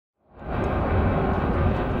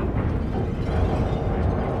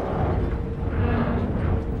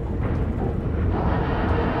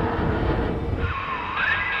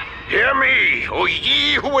Hear me, O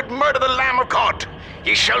ye who would murder the Lamb of God!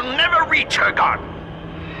 Ye shall never reach her God!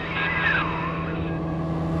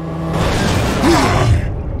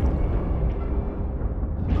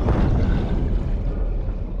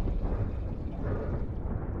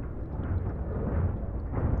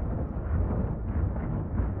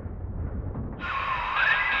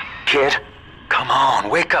 Kid, come on,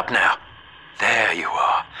 wake up now. There you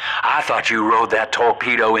are. I thought you rode that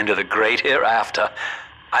torpedo into the great hereafter.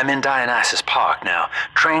 I'm in Dionysus Park now.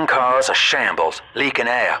 Train cars are shambles, leaking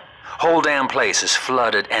air. Whole damn place is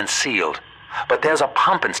flooded and sealed. But there's a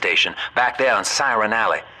pumping station back there on Siren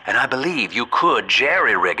Alley, and I believe you could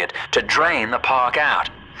jerry-rig it to drain the park out.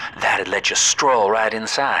 That'd let you stroll right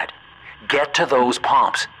inside. Get to those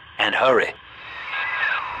pumps, and hurry.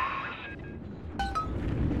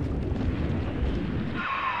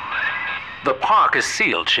 The park is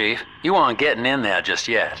sealed, Chief. You aren't getting in there just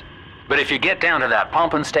yet. But if you get down to that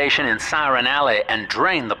pumping station in Siren Alley and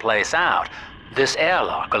drain the place out, this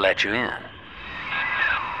airlock will let you in.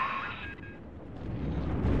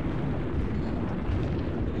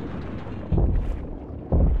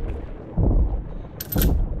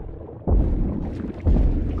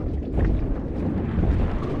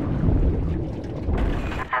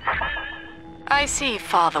 I see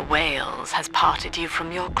Father Wales has parted you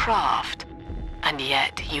from your craft, and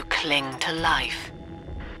yet you cling to life.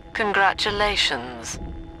 Congratulations.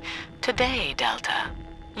 Today, Delta,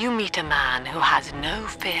 you meet a man who has no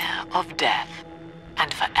fear of death,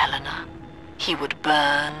 and for Eleanor, he would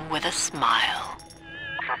burn with a smile.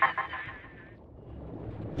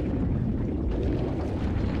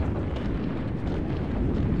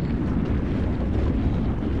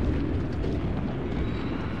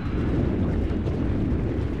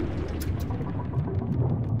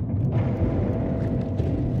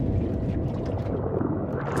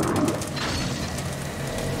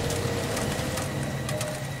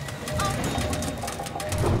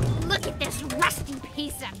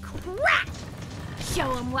 Piece of crap!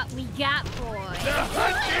 Show him what we got, boy! The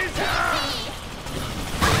hunt is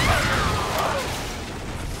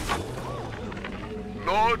on!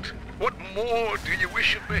 Lord, what more do you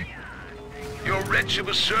wish of me? Your wretch of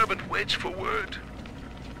a servant waits for word.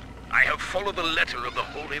 I have followed the letter of the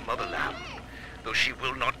Holy Mother Lamb, though she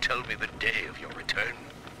will not tell me the day of your return.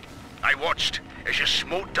 I watched as you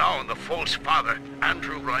smote down the false father,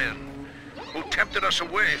 Andrew Ryan, who tempted us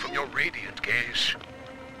away from your radiant gaze.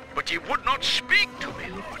 But ye would not speak to me,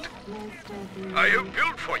 Lord. I have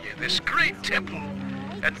built for you this great temple,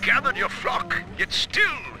 and gathered your flock, yet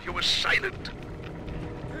still you were silent.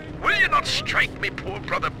 Will you not strike me poor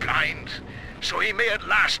brother blind, so he may at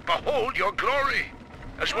last behold your glory,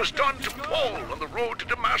 as was done to Paul on the road to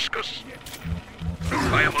Damascus?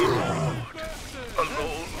 I am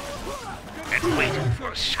alone, and waiting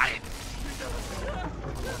for a sign.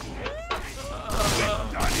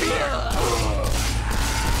 Not here.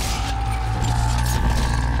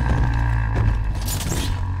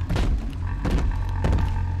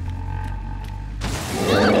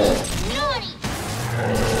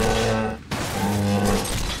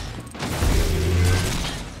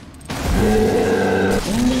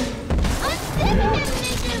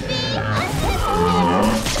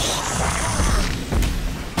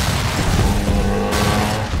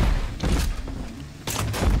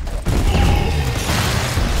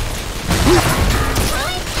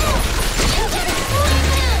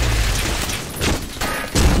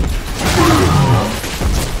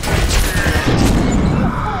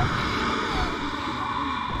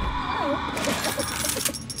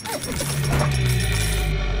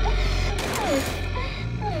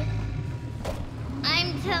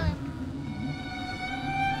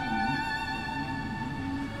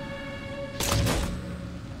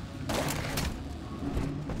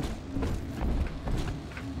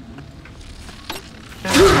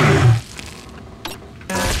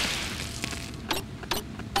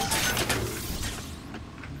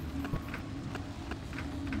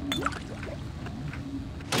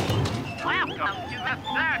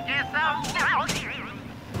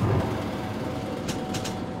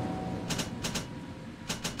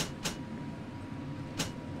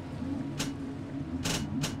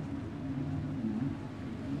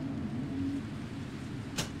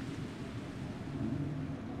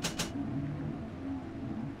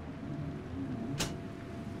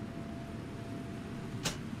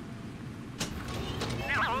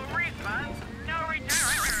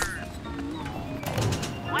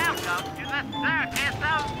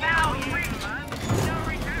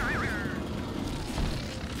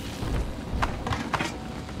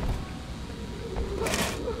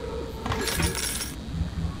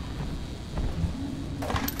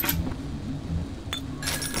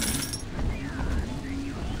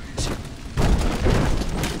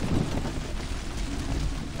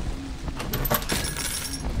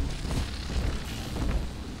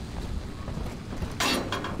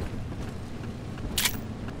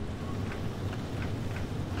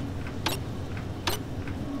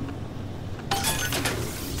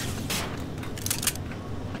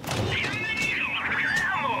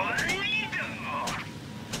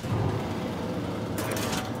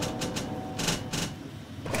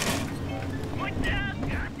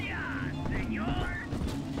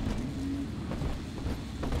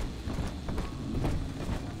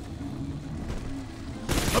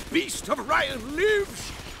 beast of Ryan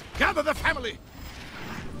lives! Gather the family!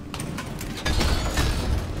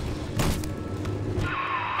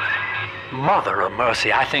 Mother of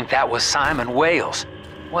mercy, I think that was Simon Wales.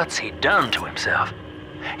 What's he done to himself?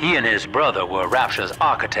 He and his brother were Rapture's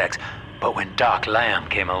architects, but when Doc Lamb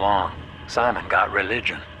came along, Simon got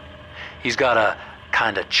religion. He's got a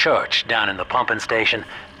kind of church down in the pumping station.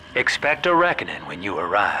 Expect a reckoning when you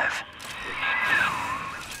arrive.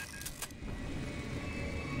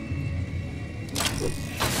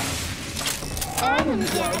 Adam,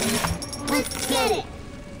 Daddy. Let's get it.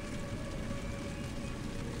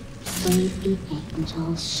 Sleepy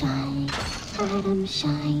angels shine. Adam,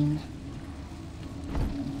 shine.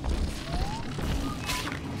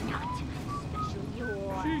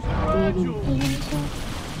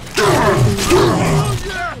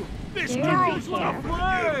 This girl's not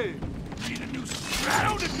play! Need a new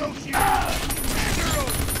straddle negotiator!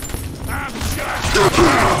 I'm shot!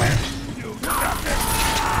 You nothing!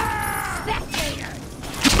 Spectators!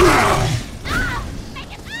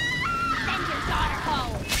 Send your daughter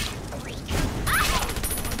home!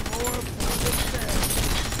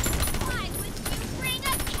 Why would you bring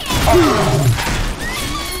a kid?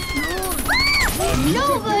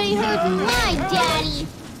 Nobody hurt my daddy!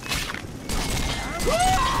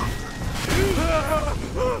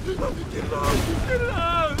 Get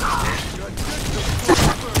out!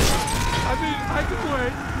 I mean, I can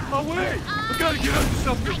wait. I'll wait. I gotta get up to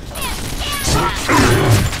something.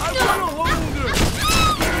 I wanna hold her.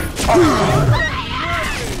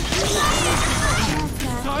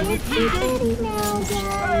 Simon, please.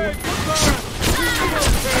 Hey, come back.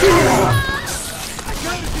 I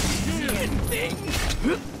gotta get you thing.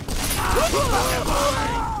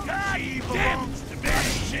 Damn it, the man.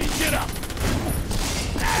 Change it up.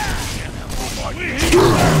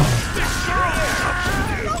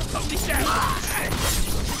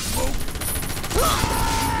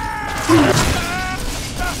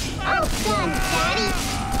 I'm done, Daddy.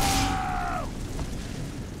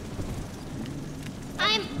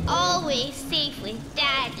 I'm always safe with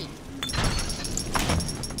Daddy.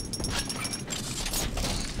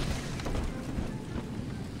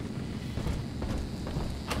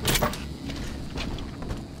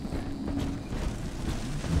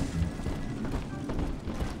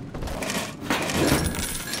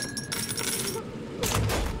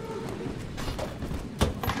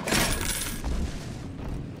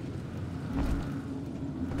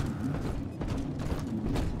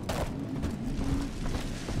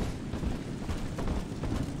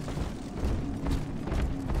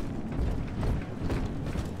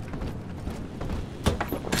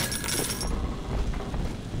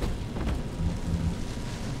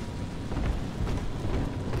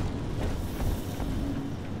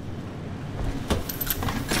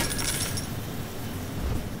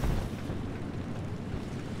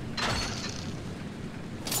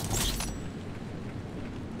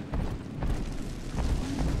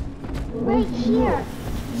 Right here.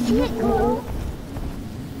 See it glow?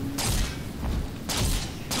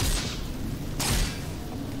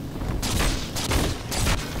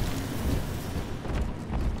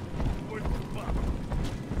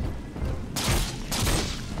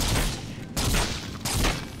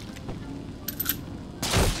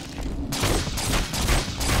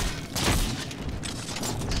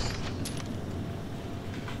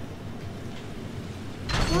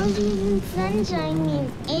 Roses and sunshine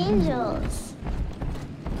means angels.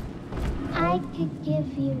 I could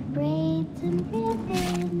give you braids and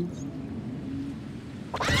ribbons.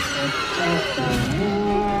 It's just a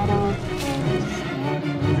little steady.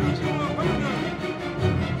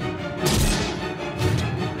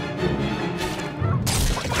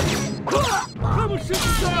 Come on, shoot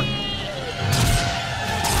the dog!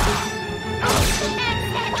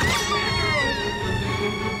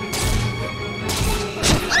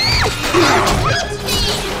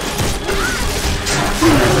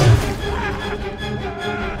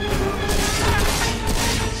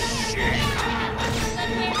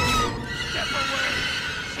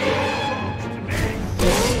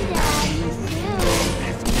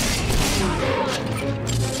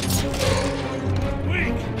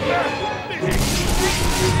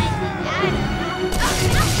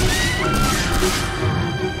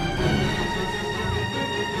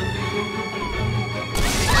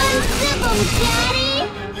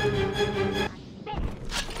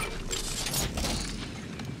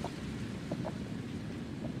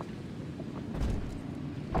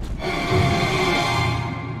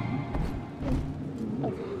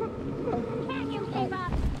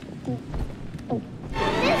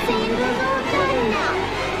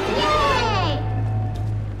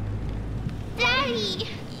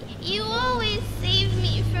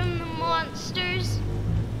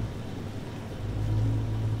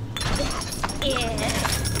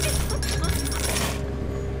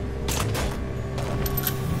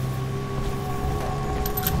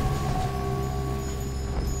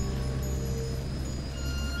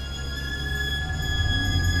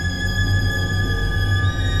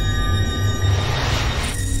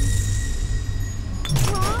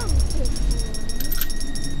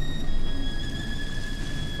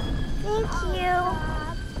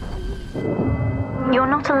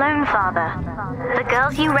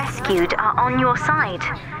 girls you rescued are on your side.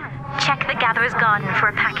 Check the Gatherer's Garden for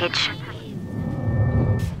a package.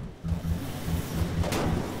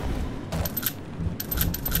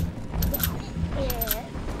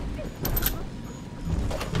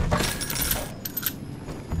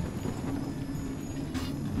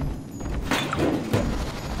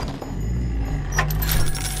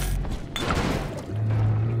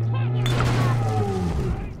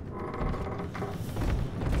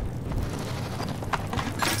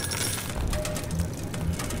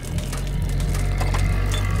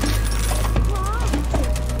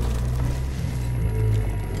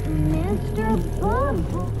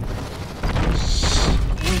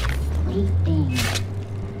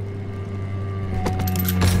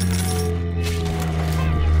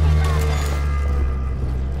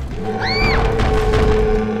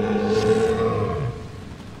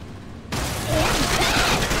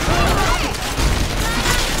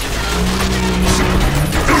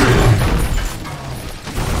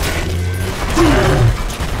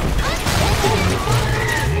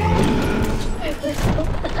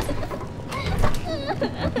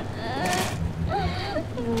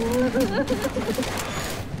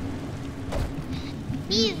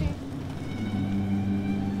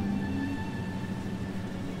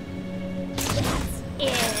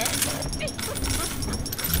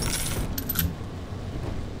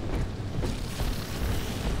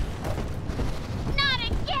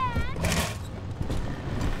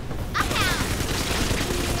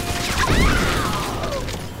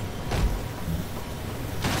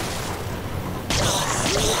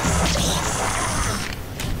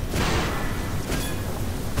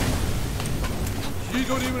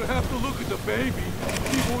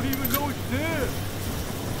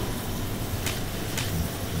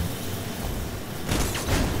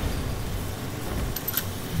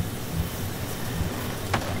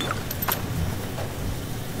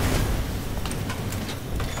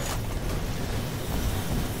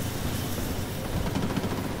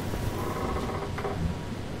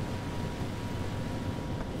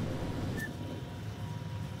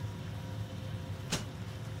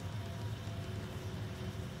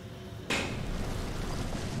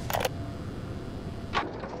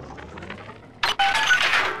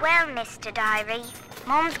 Well, Mr. Diary,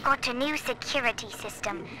 Mom's got a new security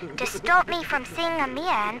system to stop me from seeing Amir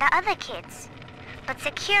and the other kids. But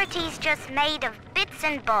security's just made of bits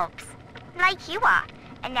and bobs, like you are,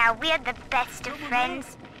 and now we're the best of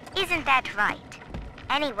friends. Isn't that right?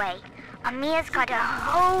 Anyway, Amir's got a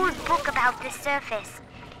whole book about the surface.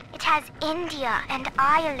 It has India and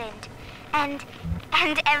Ireland and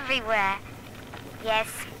everywhere. Yes,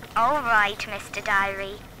 all right, Mr.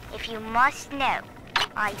 Diary. If you must know,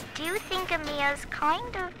 I do think Amir's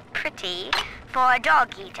kind of pretty for a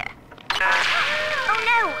dog eater. Oh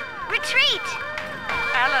no! Retreat!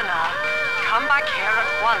 Eleanor, come back here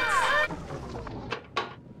at once.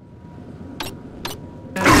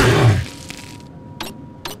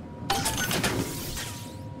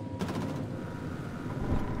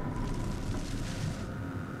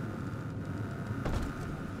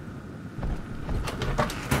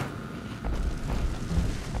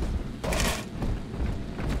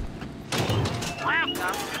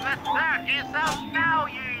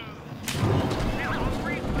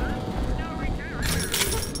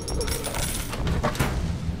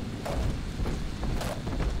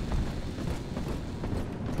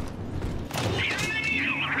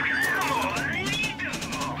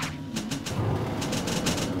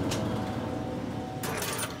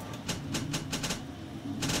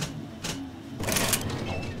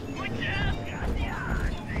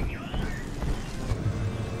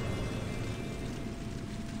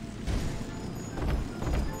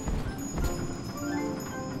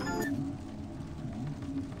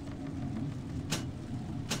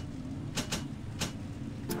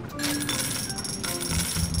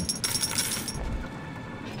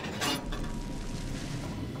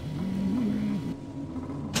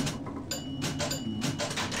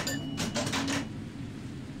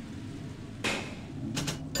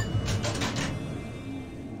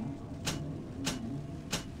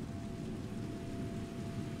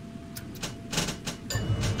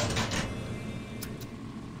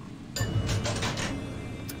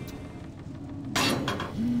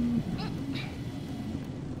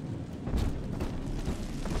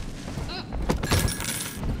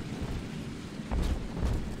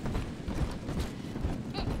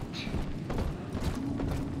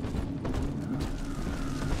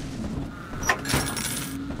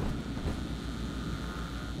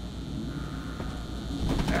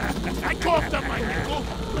 I coughed up my nickel.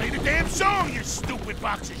 Play the damn song, you stupid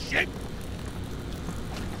box of shit.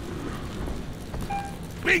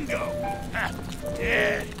 Bingo!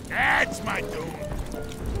 Yeah, that's my doom.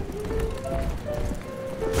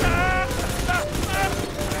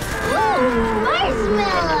 Ooh,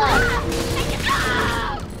 marshmallow!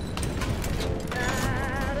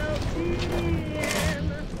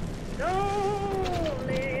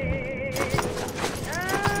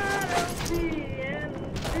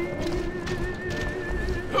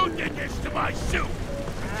 Who did this to my soup?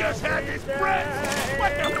 Just had this bread!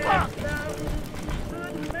 What the fuck?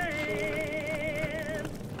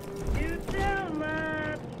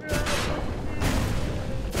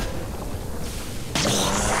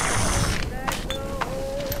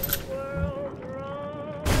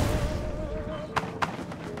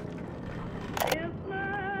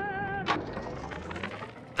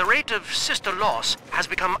 The rate of sister loss has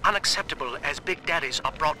become unacceptable as Big Daddies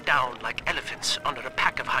are brought down like elephants under a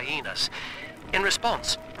pack of hyenas. In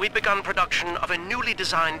response, we've begun production of a newly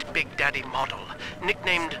designed Big Daddy model,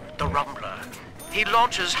 nicknamed the Rumbler. He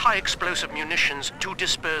launches high-explosive munitions to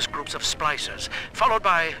disperse groups of splicers, followed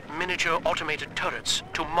by miniature automated turrets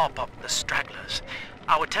to mop up the stragglers.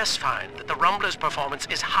 Our tests find that the Rumbler's performance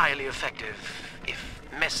is highly effective, if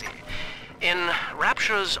messy. In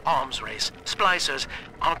Rapture's arms race, splicers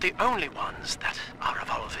aren't the only ones that are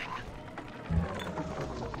evolving.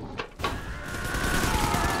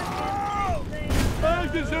 I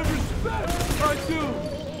deserve respect! I do!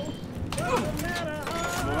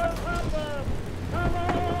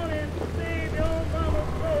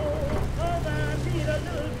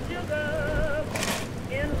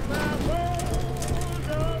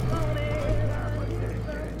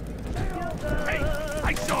 Hey,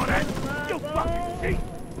 I saw that! You fucking cheat!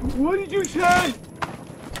 What did you say?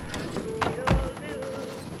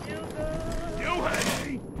 You had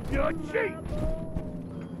me! You're cheat!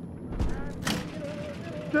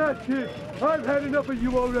 That's it! I've had enough of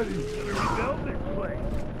you already! Rebuild this place!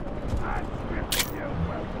 I'm stripping you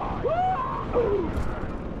apart! Woo!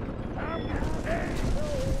 I'm just saying!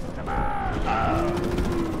 Come on!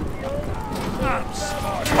 I'm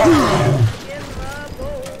smart!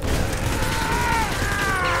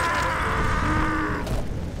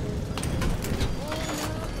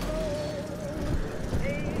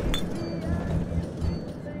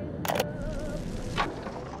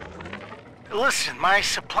 Listen, my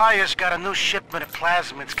supplier's got a new shipment of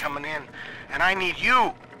plasmids coming in, and I need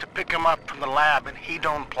you to pick them up from the lab in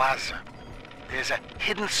Hedon Plaza. There's a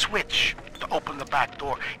hidden switch to open the back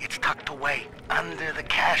door. It's tucked away under the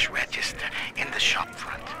cash register in the shop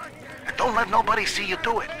front. And don't let nobody see you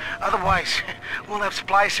do it. Otherwise, we'll have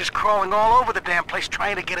splicers crawling all over the damn place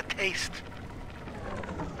trying to get a taste.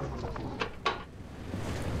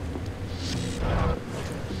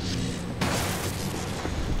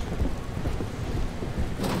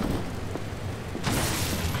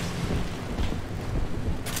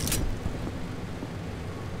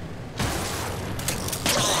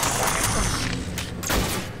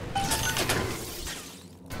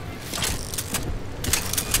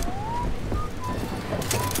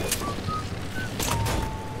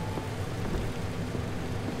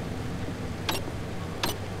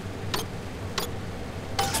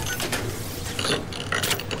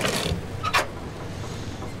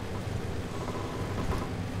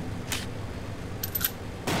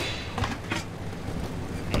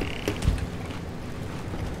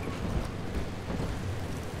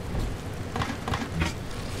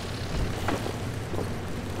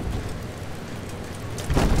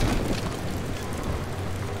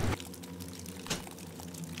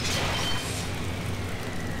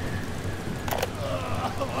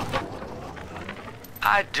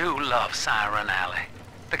 I do love Siren Alley.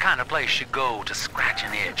 The kind of place you go to scratch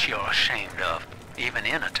an itch you're ashamed of, even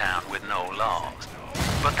in a town with no laws.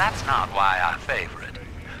 But that's not why I favor it.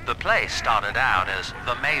 The place started out as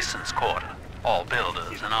the Mason's Quarter. All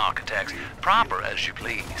builders and architects, proper as you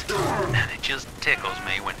please. And it just tickles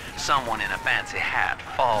me when someone in a fancy hat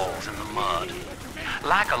falls in the mud.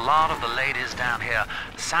 Like a lot of the ladies down here,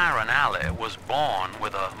 Siren Alley was born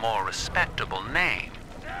with a more respectable name.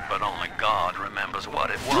 But only God remembers what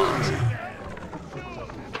it was.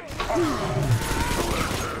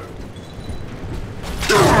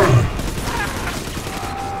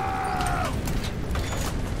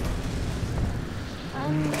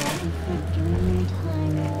 I'm ready for dream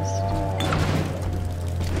time,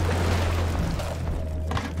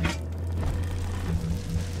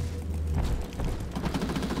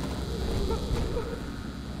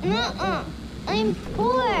 Nuh-uh. I'm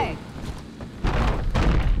bored.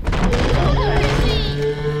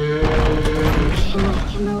 Can I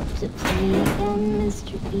come out to play again,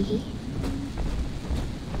 Mr. B?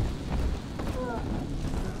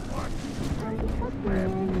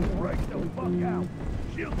 I'm out.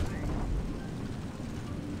 She'll see.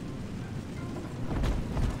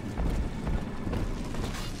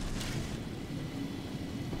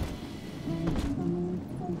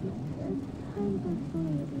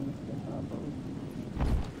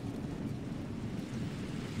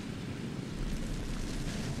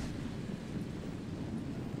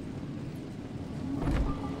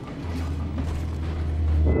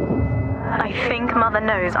 I think Mother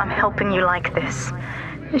knows I'm helping you like this.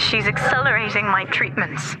 She's accelerating my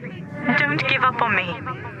treatments. Don't give up on me.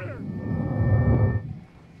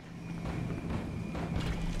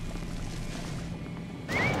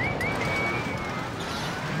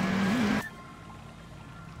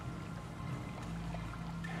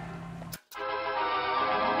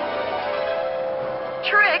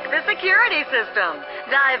 Trick the security system.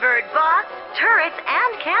 Divert bots, turrets,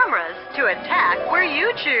 and cameras to attack where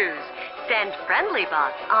you choose. Send friendly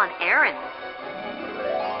bots on errands.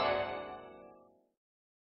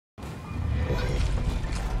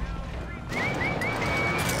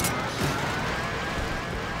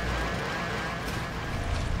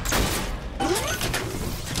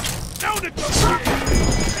 Down it goes!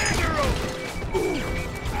 Hand her over!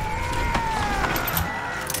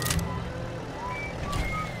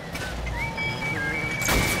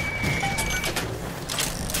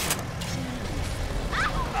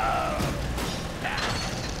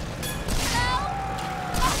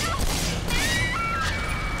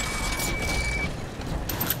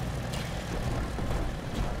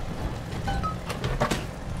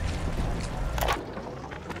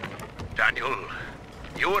 Daniel,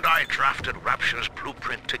 you and I drafted Rapture's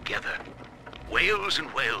blueprint together. Whales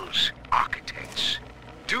and whales, architects.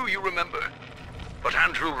 Do you remember? But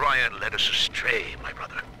Andrew Ryan led us astray, my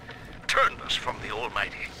brother. Turned us from the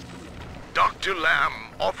Almighty. Dr.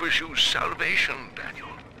 Lamb offers you salvation, Daniel.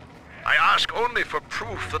 I ask only for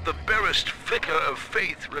proof that the barest flicker of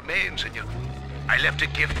faith remains in you. I left a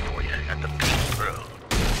gift for you at the Pink Pearl,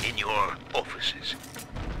 in your offices.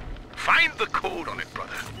 Find the code on it,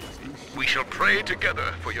 brother. We shall pray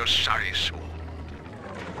together for your sorry soul.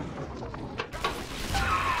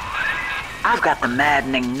 I've got the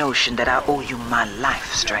maddening notion that I owe you my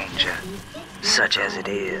life, stranger. Such as it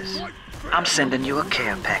is. I'm sending you a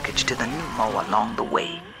care package to the pneumo along the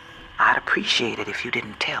way. I'd appreciate it if you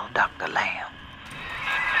didn't tell Dr. Lamb.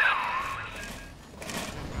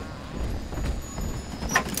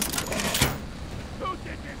 Who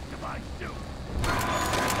did this to my suit?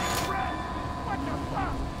 Red! What the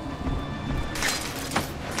fuck?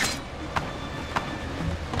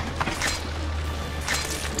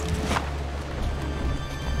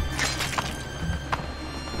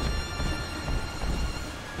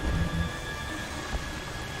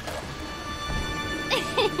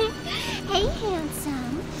 Hey,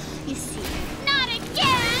 handsome. You see, not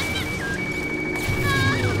again!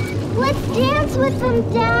 Let's dance with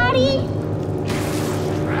them, Daddy!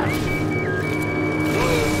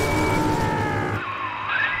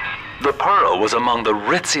 The Pearl was among the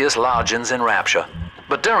ritziest lodgings in Rapture.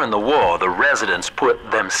 But during the war, the residents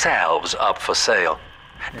put themselves up for sale.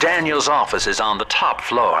 Daniel's office is on the top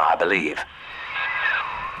floor, I believe.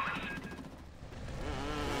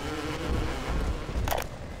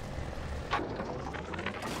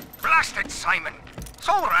 Blasted Simon!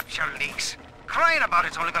 So Rapture leaks. Crying about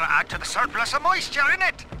it's only gonna add to the surplus of moisture in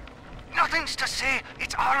it. Nothing's to say,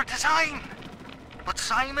 it's our design. But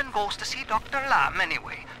Simon goes to see Dr. Lamb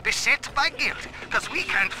anyway, beset by guilt, because we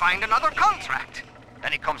can't find another contract.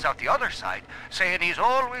 Then he comes out the other side, saying he's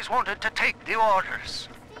always wanted to take the orders.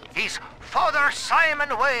 He's Father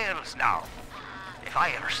Simon Wales now. If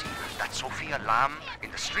I ever see that Sofia Lamb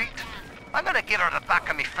in the street, I'm gonna give her the back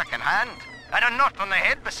of me frickin' hand. And a nut on the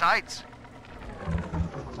head besides.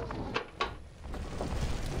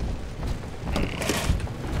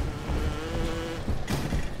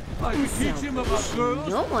 I can teach him about girls.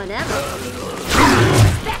 No one ever.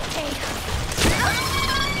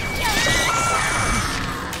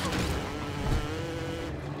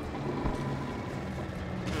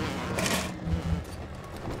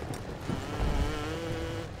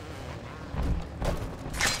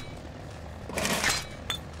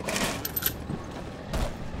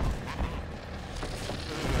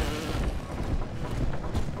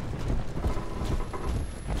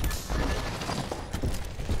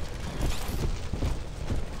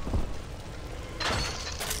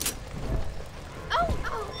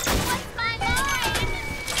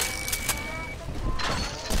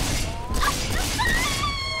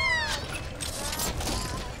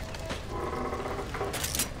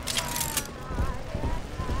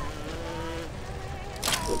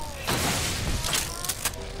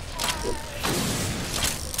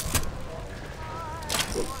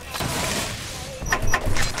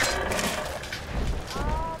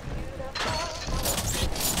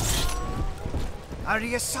 Are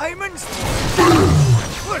you Simons?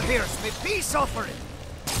 Well, here's me peace offering.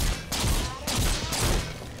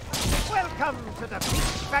 Welcome to the Big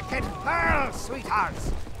Feckin' Pearl,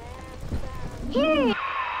 sweethearts.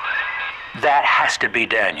 That has to be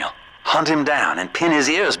Daniel. Hunt him down and pin his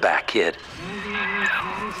ears back, kid.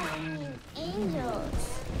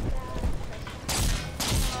 Angels.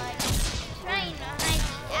 Trying to hide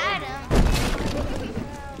Adam.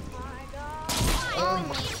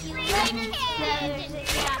 Only if you let us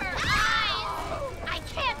got eyes. I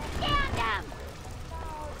can't stand them.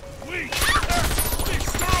 Weak! Big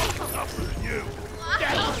strong! Tougher than you!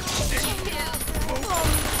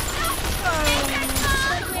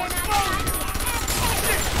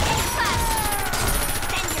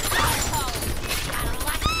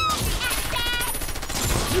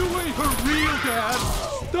 You ain't her real dad!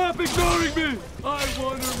 Stop ignoring me! I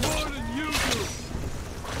want her more than you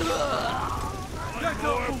do! That's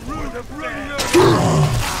Uncle Rude of radio!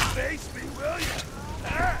 Face me, will ya?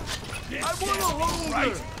 I want to hold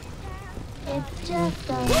her! It's just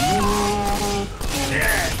a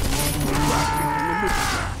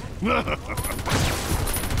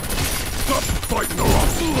Stop fighting or I'll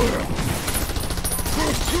flare!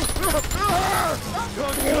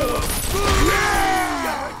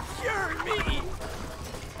 Cure me!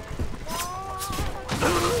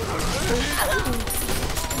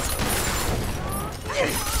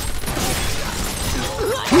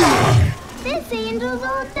 This angel's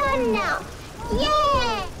all done now.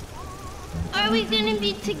 Yeah! Are we gonna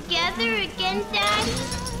be together again, Daddy?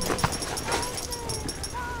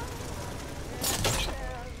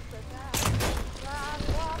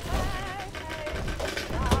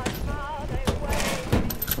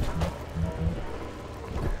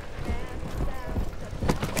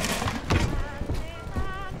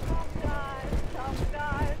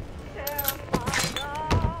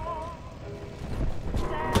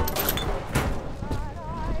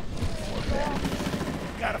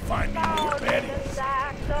 Gotta find me more Betty's.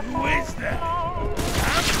 Who is that?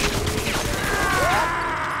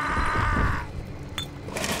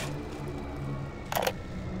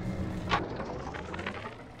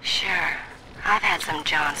 Sure, I've had some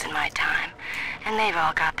Johns in my time, and they've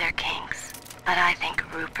all got their kinks. But I think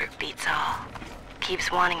Rupert beats all.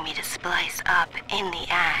 Keeps wanting me to splice up in the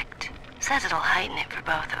act. Says it'll heighten it for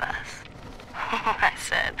both of us. I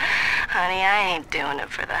said, honey, I ain't doing it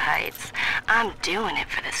for the heights. I'm doing it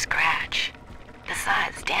for the scratch.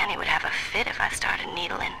 Besides, Danny would have a fit if I started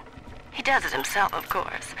needling. He does it himself, of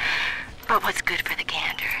course. But what's good for the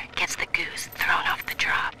gander gets the goose thrown off the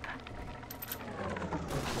drop.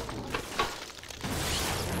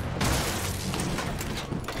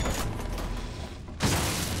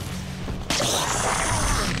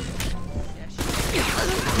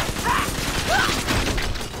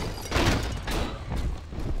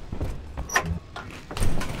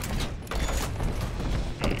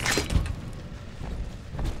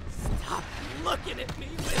 Stop looking at me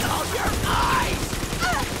with all your eyes!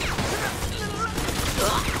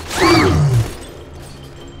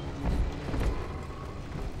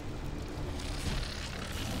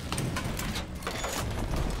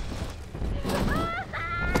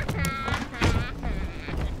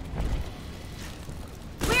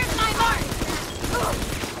 Where's my mark?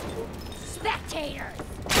 Spectators!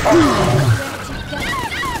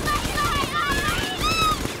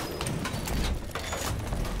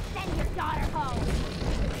 Send your daughter home.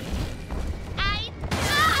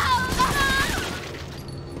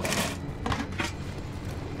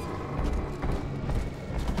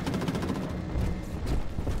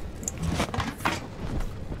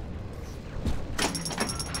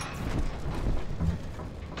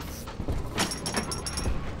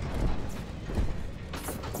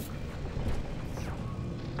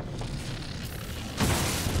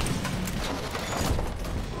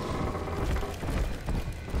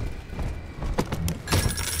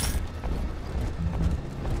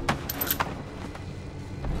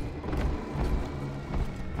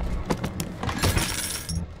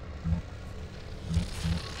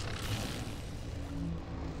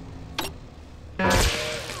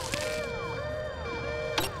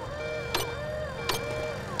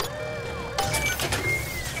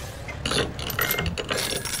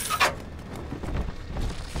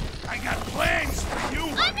 I got plans for you!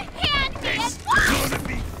 Unhand me! It's gonna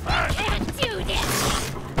be fun! Can't do this!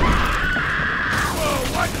 Whoa,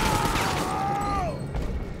 what?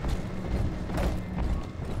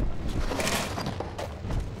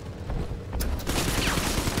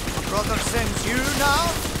 Brother sends you now?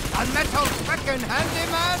 A metal frickin'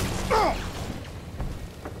 handyman?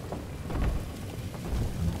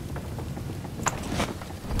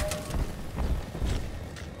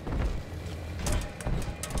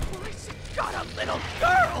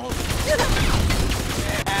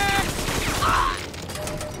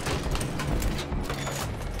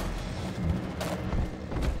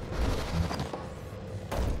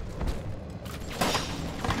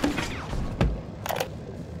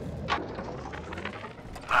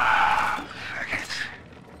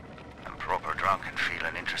 drunk and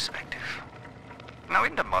feeling introspective. Now,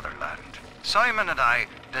 in the motherland, Simon and I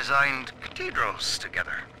designed cathedrals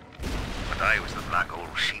together. But I was the black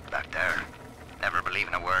old sheep back there, never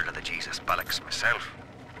believing a word of the Jesus bollocks myself.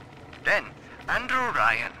 Then, Andrew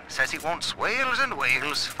Ryan says he wants whales and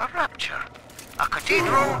whales for Rapture. A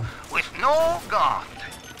cathedral with no God,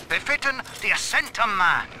 befitting the ascent of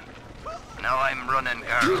man. Now I'm running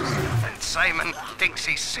girls, and Simon thinks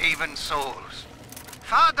he's saving souls.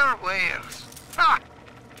 Father Wales. Ah!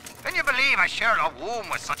 Can you believe I shared a womb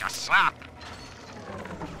with such a sap?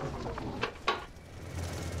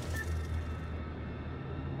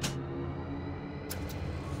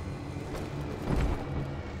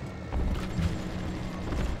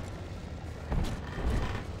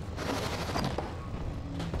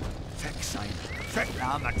 Feck Simon, feck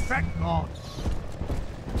Lamb, and feck God.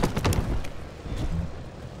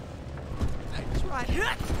 That's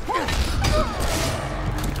right.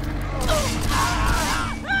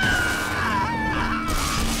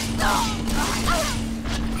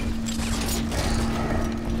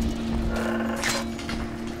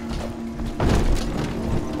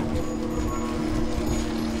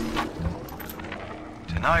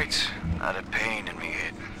 Tonight, I had a pain in me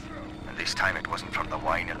head. And this time it wasn't from the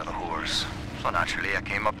whining of the whores. So naturally I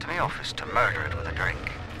came up to my office to murder it with a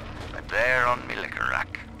drink. But there on me liquor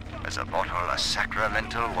rack was a bottle of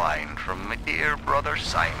sacramental wine from my dear brother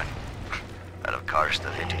Simon. And of course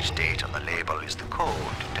the vintage date on the label is the code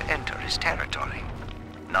to enter his territory.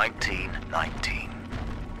 1919.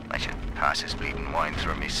 I should pass his bleeding wine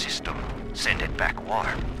through my system, send it back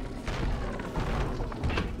warm.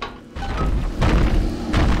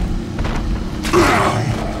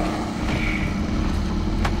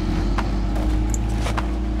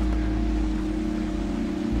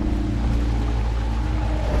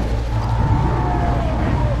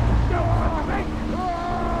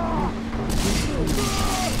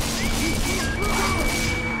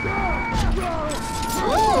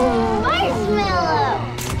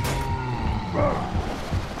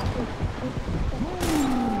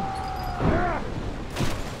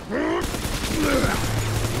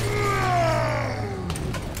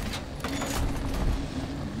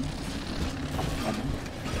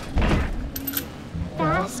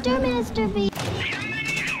 Mr. B.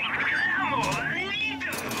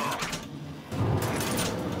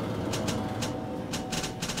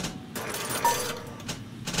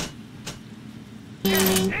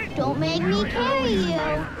 Don't make me carry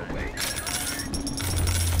you.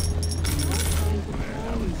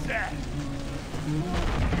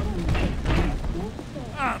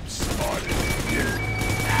 I'm smarter than you.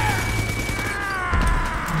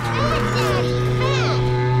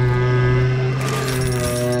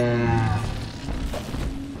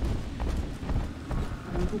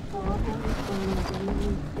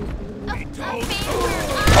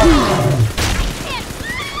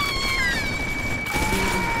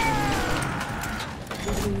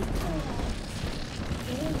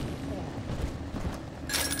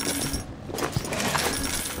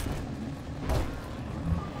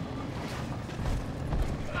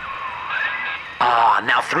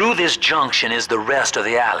 Now through this junction is the rest of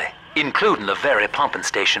the alley, including the very pumping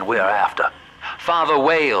station we're after. Father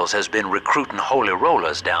Wales has been recruiting holy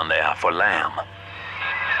rollers down there for Lamb.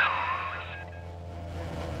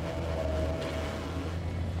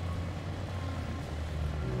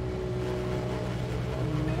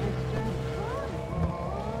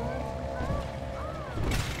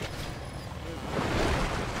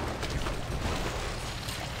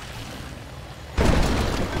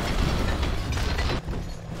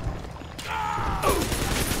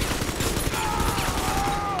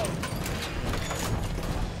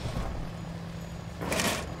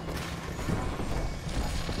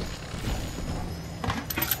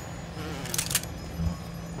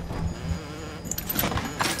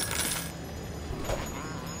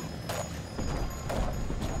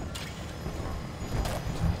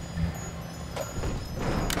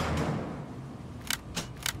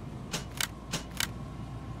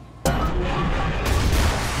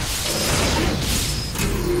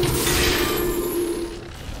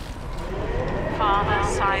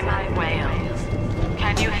 Simon Wales,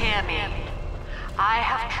 can you hear me? I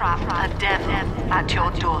have trapped a devil at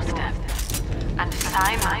your doorstep. And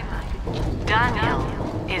Simon, Daniel,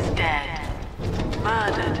 is dead.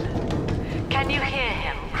 Murdered. Can you hear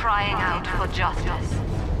him crying out for justice?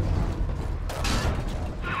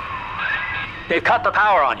 They've cut the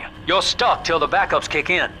power on you. You're stuck till the backups kick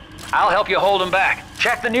in. I'll help you hold them back.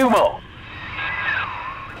 Check the pneumo.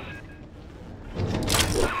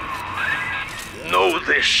 Know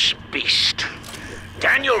this, beast.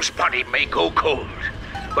 Daniel's body may go cold,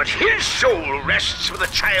 but his soul rests with the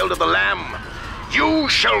child of the Lamb. You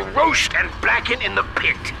shall roast and blacken in the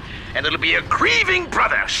pit, and it'll be a grieving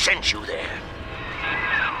brother sent you there.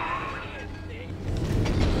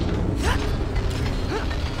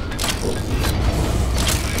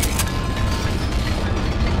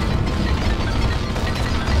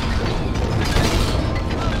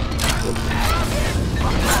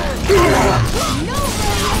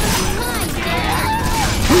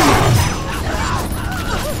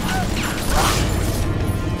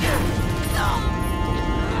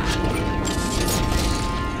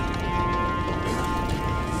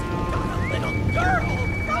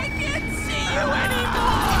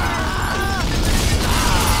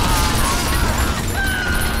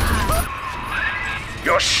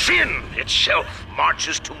 Your sin itself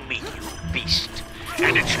marches to meet you, beast,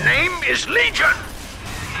 and its name is Legion!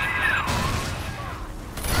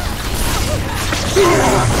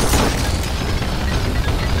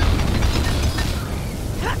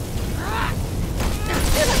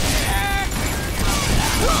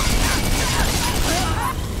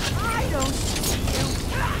 I don't see you.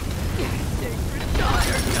 Sacred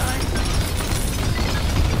daughter died.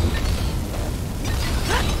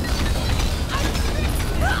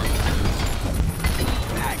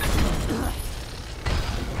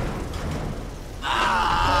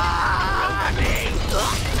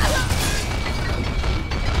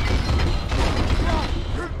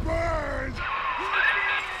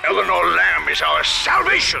 Eleanor Lamb is our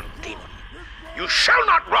salvation, demon. You shall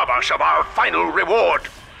not rob us of our final reward.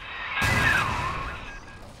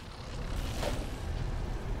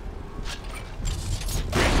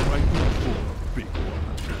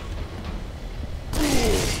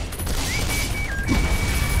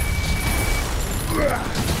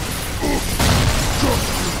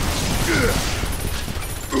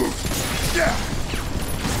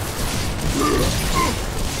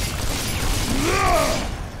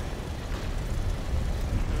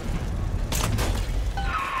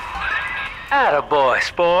 Attaboy,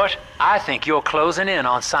 sport. I think you're closing in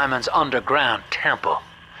on Simon's underground temple.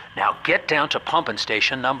 Now get down to pumping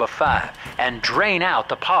station number 5 and drain out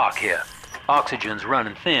the park here. Oxygen's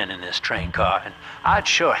running thin in this train car, and I'd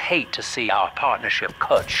sure hate to see our partnership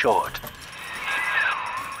cut short.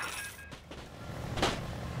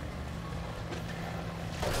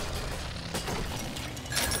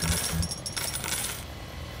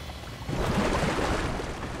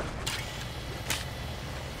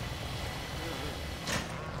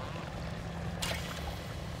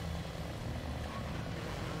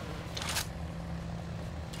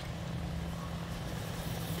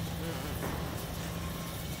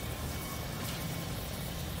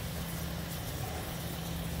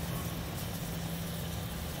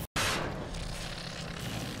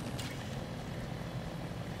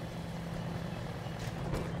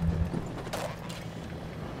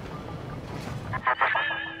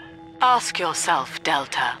 Ask yourself,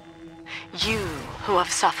 Delta. You who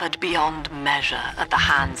have suffered beyond measure at the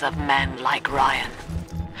hands of men like Ryan.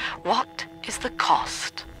 What is the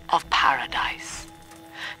cost of paradise?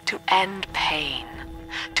 To end pain,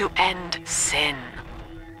 to end sin.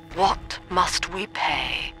 What must we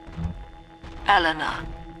pay? Eleanor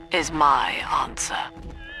is my answer.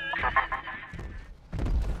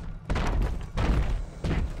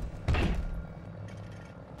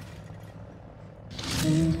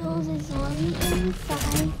 Angels is on the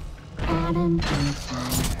inside, Adam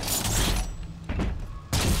inside.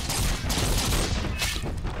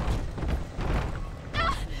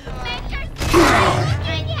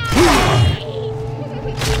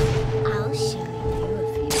 I'll show you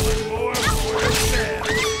if you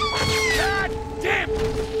God damn it!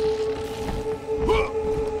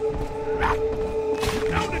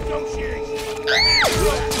 No negotiation!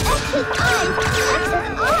 That's his eyes!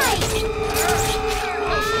 That's his eyes!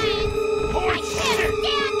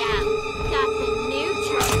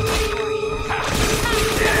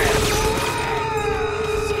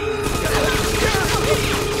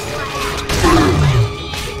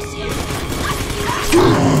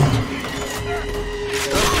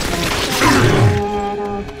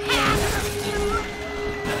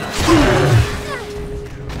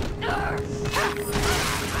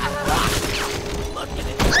 Look at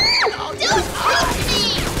it!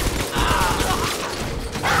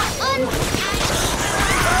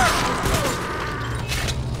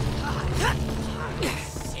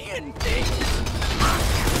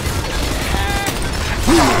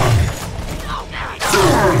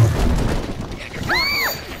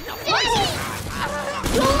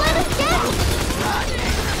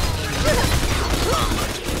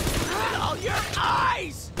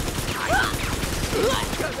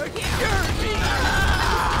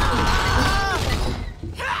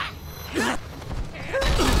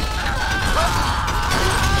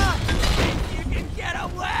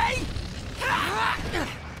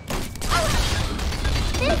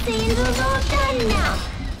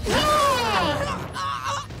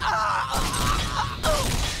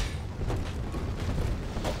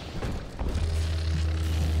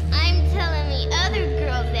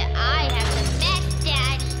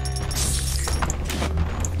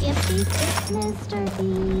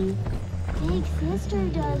 baby. Big sister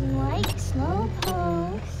doesn't like slow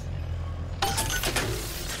pokes.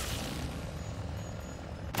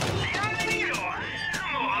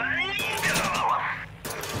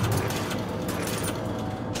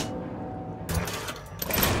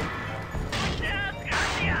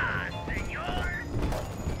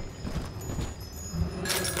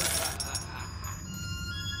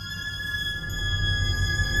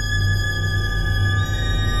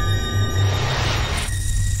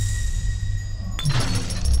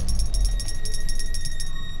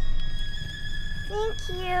 Thank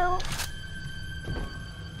you.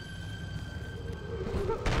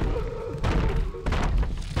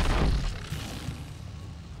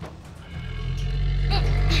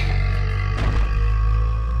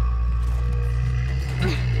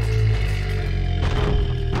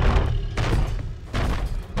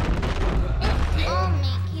 I'll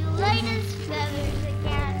make you light as feathers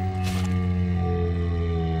again.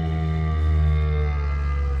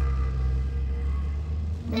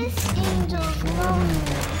 This angel's lonely.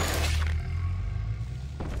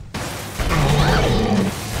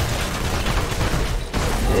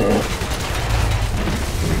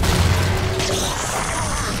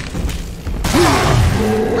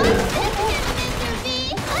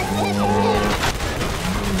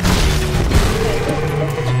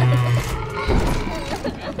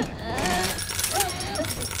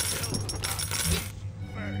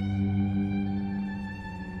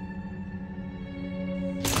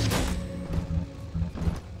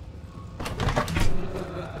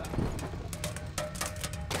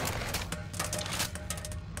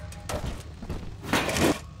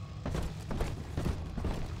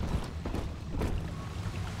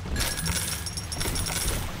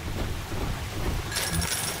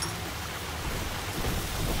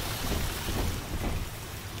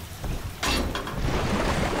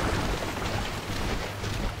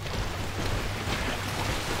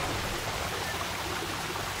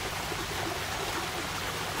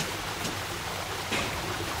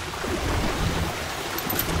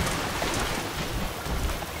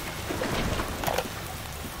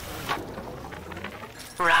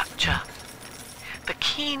 Rapture. The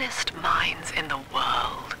keenest minds in the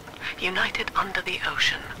world, united under the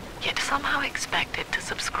ocean, yet somehow expected to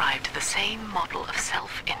subscribe to the same model of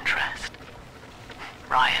self-interest.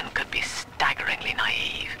 Ryan could be staggeringly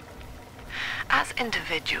naive. As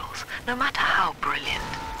individuals, no matter how brilliant,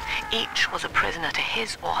 each was a prisoner to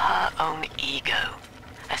his or her own ego,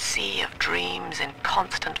 a sea of dreams in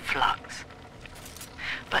constant flux.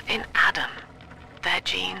 But in Adam, their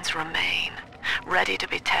genes remain, ready to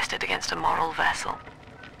be tested against a moral vessel.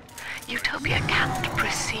 Utopia cannot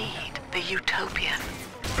precede the utopian.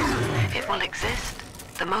 It will exist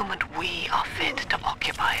the moment we are fit to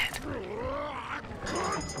occupy it.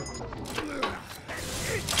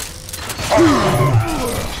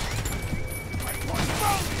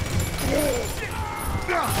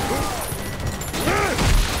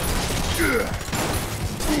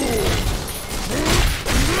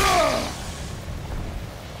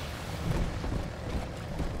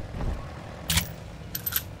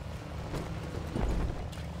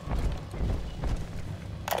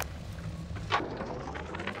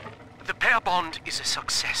 The pair bond is a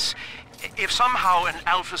success. If somehow an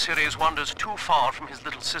Alpha series wanders too far from his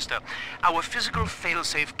little sister, our physical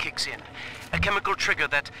failsafe kicks in, a chemical trigger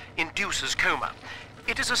that induces coma.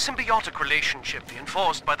 It is a symbiotic relationship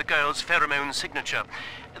enforced by the girl's pheromone signature.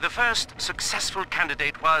 The first successful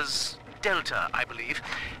candidate was Delta, I believe.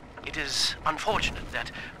 It is unfortunate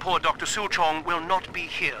that poor Dr. Suchong will not be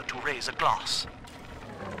here to raise a glass.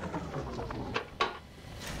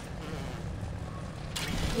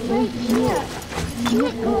 Right here.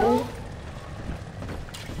 Let go.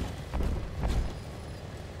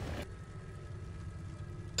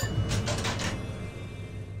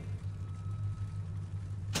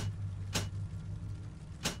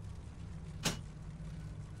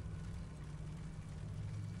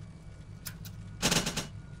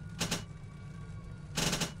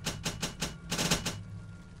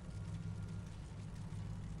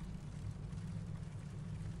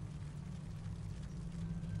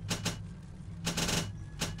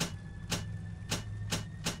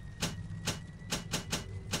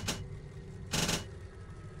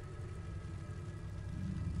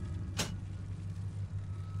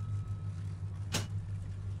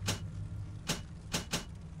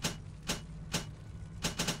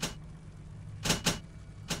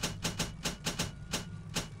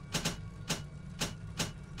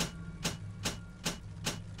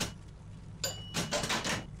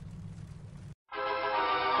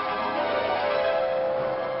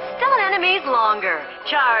 Longer.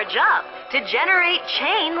 Charge up. to generate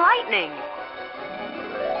chain lightning.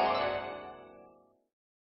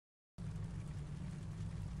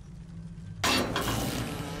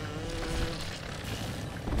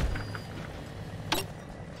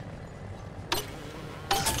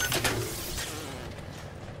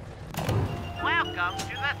 Welcome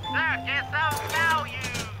to the Circus of Value!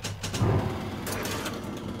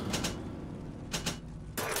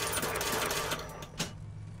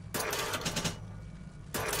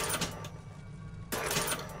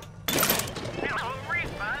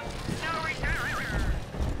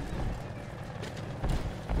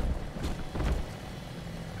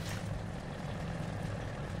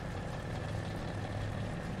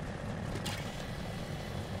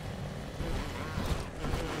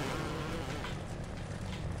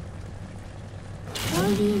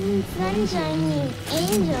 Even sunshine need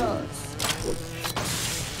angels.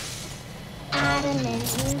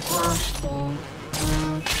 Adamant and plastic.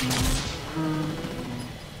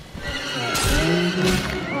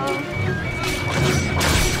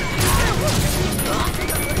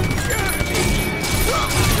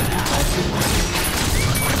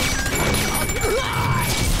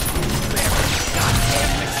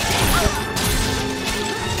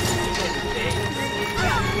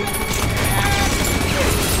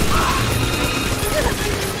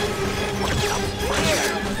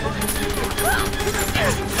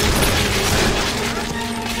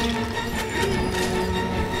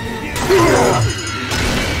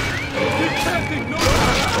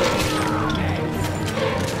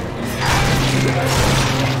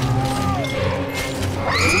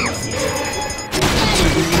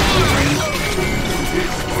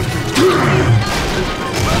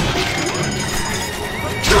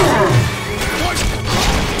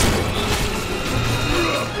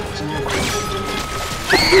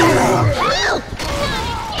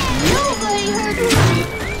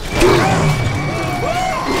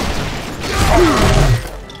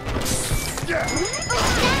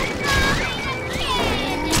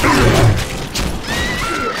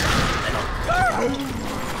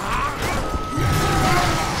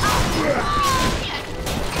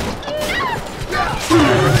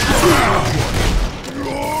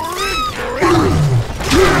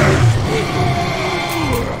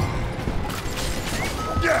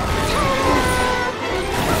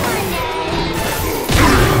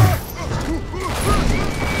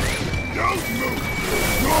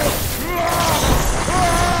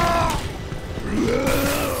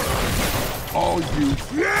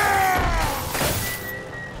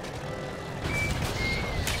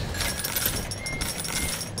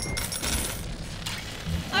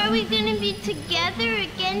 Are we gonna be together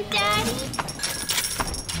again, Daddy?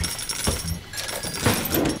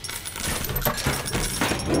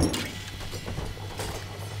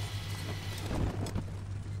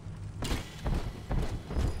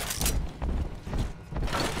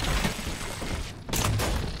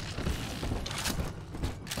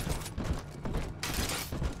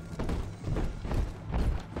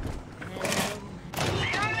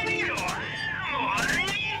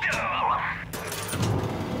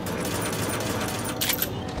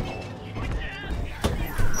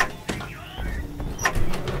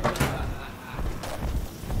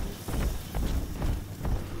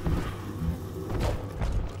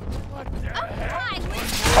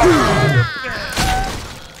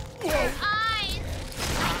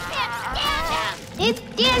 It's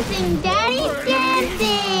dancing, Daddy,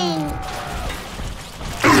 dancing!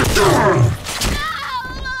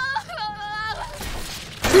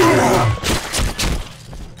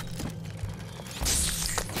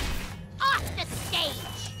 Off the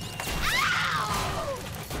stage! Ow!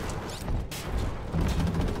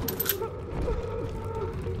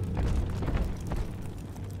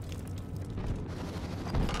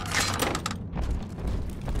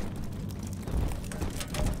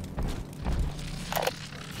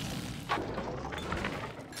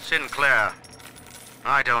 Sinclair,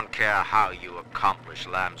 I don't care how you accomplish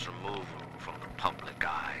Lamb's removal from the public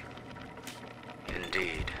eye.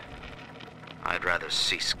 Indeed, I'd rather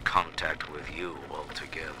cease contact with you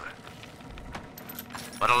altogether.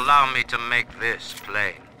 But allow me to make this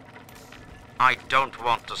plain. I don't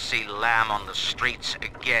want to see Lamb on the streets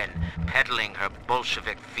again, peddling her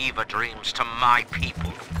Bolshevik fever dreams to my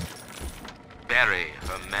people. Bury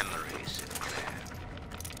her memory, Sinclair.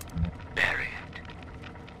 Bury it,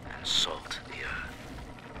 and salt the earth.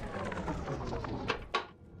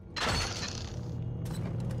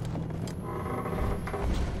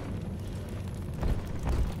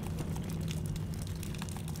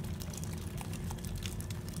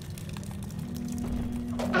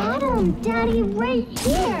 Adam, Daddy, right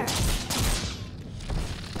here!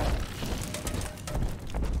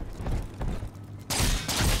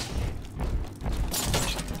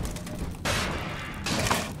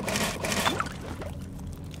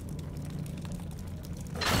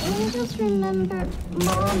 just remember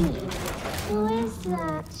Mommy. Who is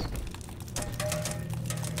that?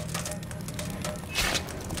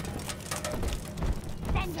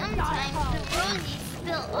 Sometimes the roses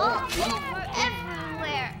spill all over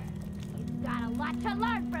everywhere. You've got a lot to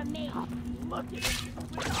learn from me. Look at you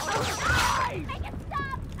with all your eyes! Make it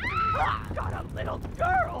stop! I've got a little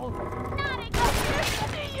girl! Not again! I can't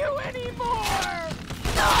see you anymore!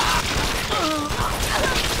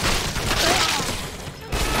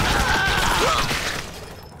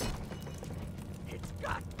 It's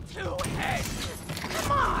got 2 heads!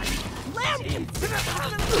 Come on! Lamb it!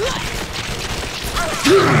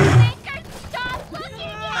 Make her stop looking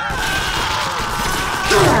at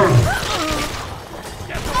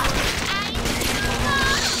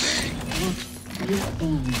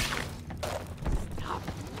Stop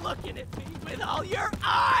looking at me with all your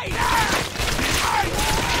eyes!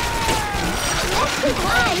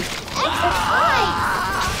 Exercise! Exercise!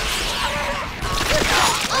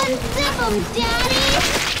 Unzip them, Daddy!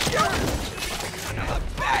 Son of a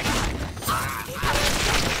bitch!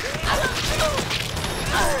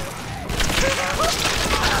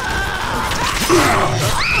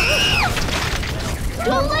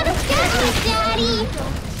 Don't let us get you, Daddy!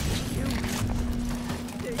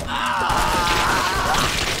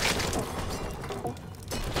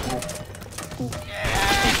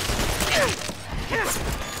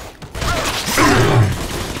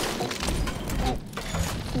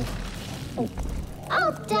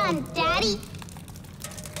 All done, Daddy.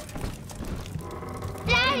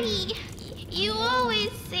 Daddy, you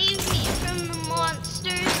always save me from the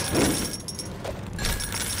monsters.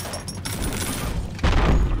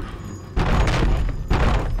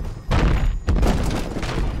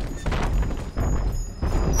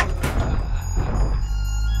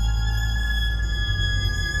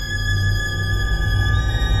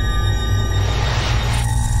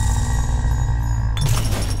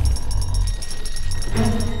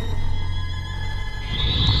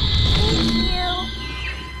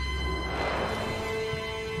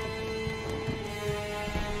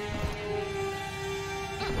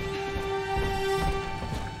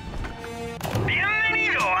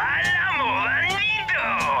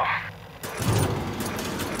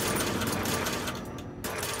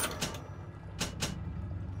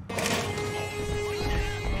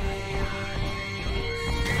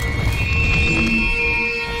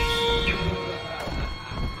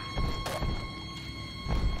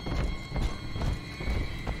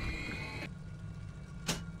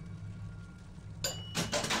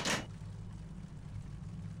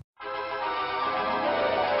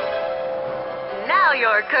 Now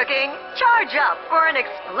you're cooking. Charge up for an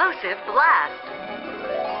explosive blast.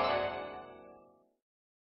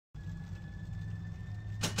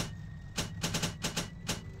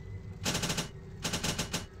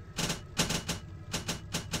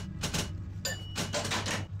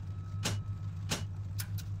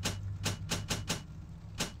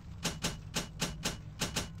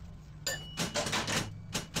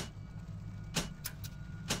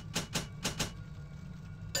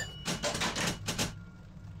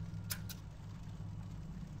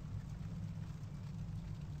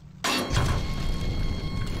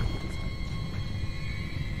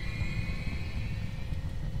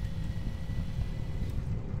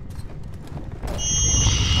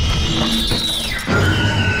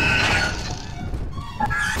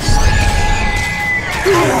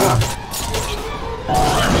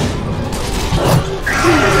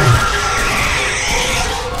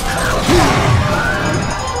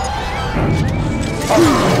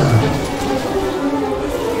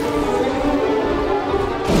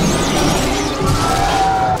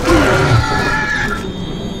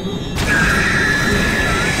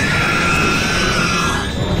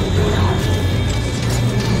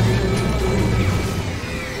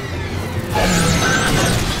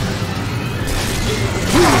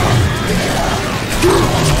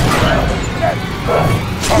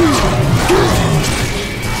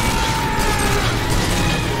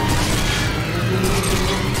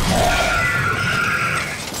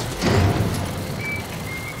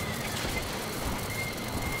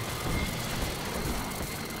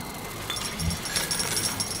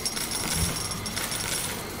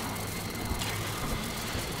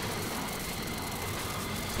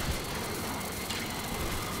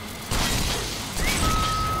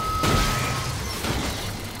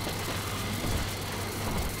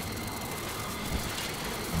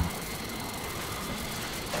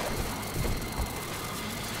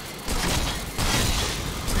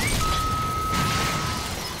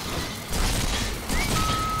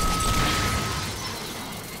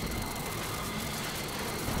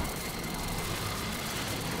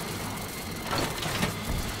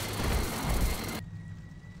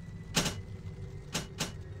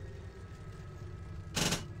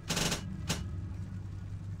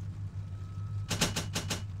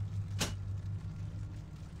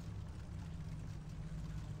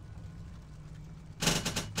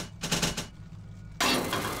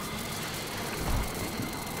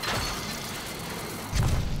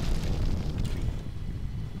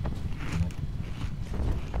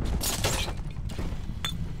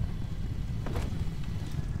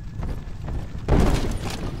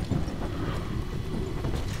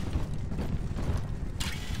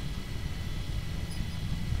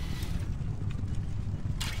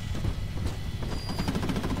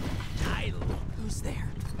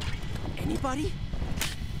 buddy?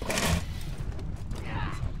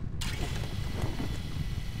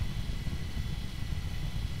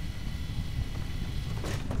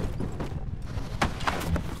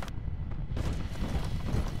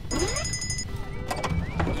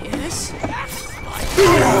 Yes?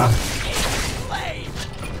 Slave!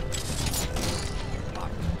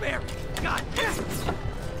 Barbarian, goddamn!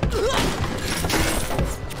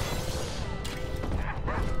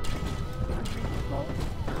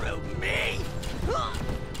 Through me!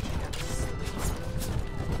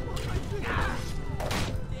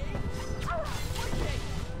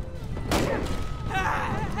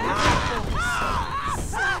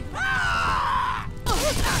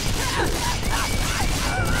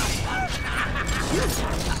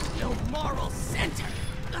 No moral center!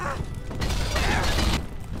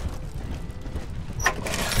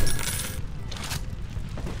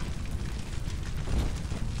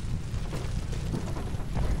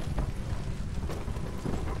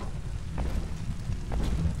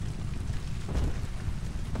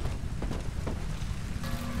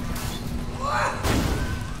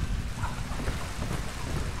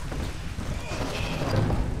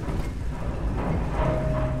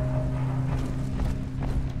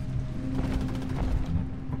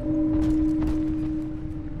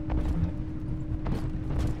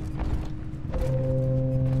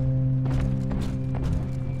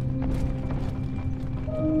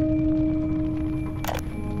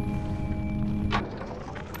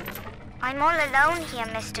 I'm all alone here,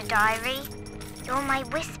 Mr. Diary. You're my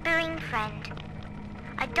whispering friend.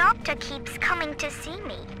 A doctor keeps coming to see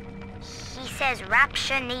me. He says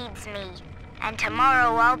Rapture needs me, and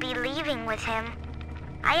tomorrow I'll be leaving with him.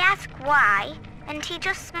 I ask why, and he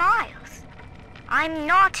just smiles. I'm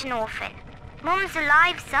not an orphan. Mom's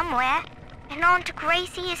alive somewhere, and Aunt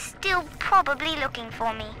Gracie is still probably looking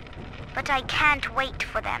for me. But I can't wait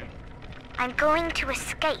for them. I'm going to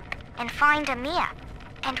escape and find Amir,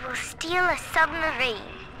 and we'll steal a submarine.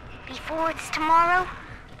 Before it's tomorrow,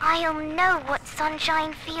 I'll know what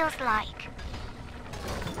sunshine feels like.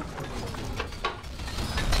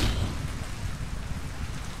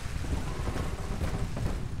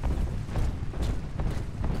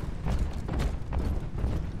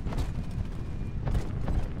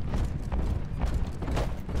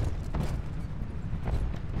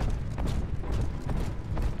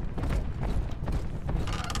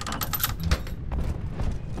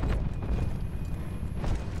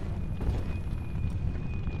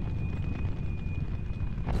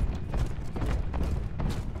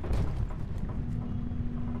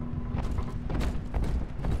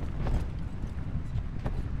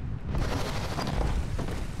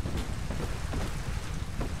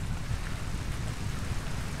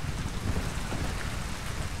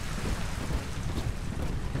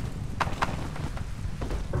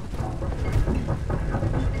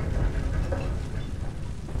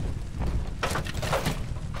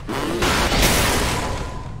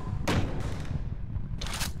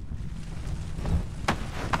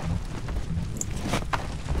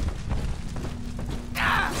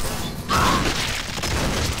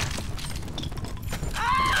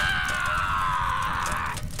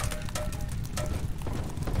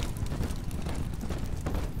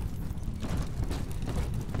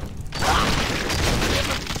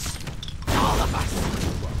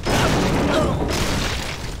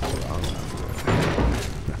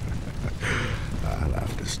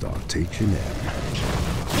 Teaching them.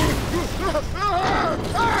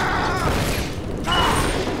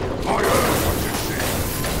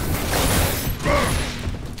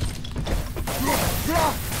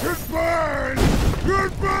 It burns!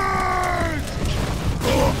 It burns!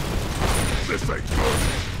 This ain't good.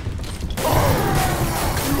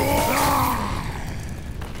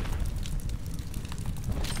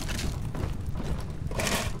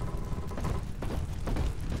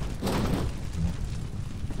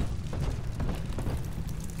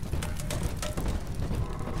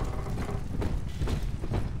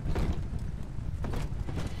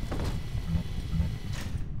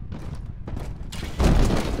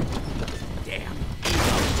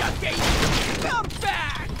 Come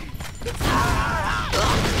back!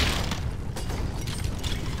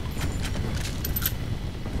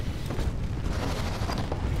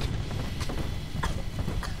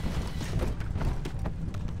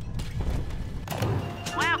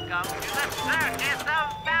 Welcome to the Circus of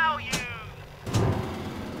Value!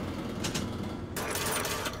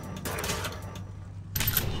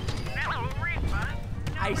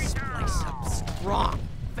 I splice up strong,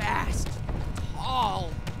 fast,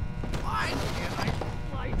 tall. Why can't I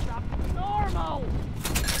slice up normal?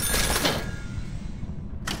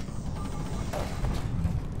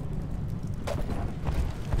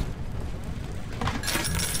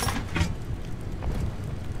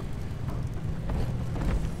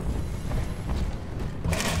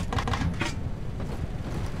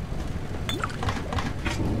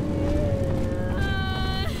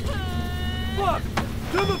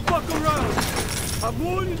 I'm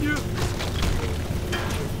warning you.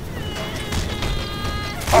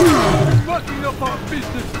 Mucking up our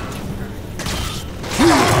business.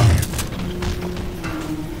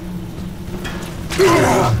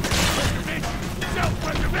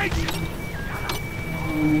 Self-preservation!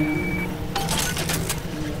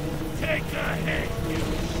 Take a hit, you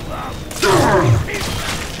bum!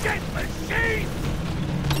 Get machine!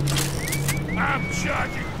 I'm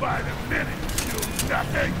charging by the minute, you do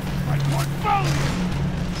nothing! My portfolio!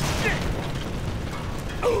 Shit!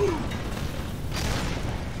 Ooh!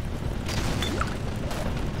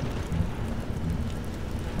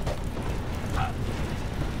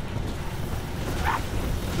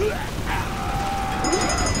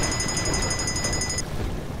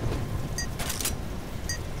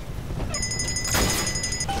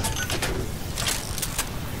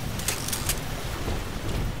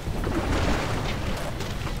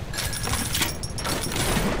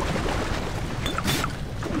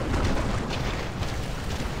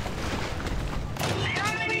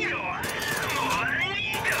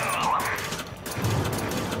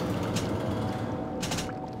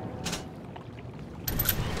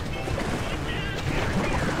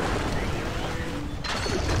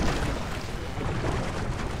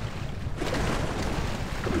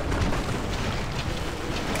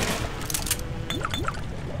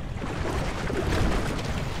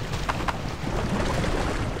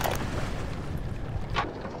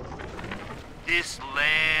 This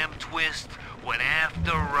lamb twist went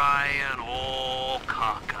after Ryan all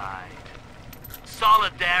cockeyed.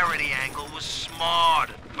 Solidarity angle was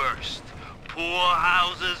smart at first. Poor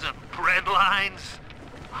houses and bread lines,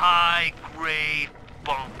 high-grade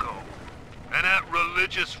bunco. And that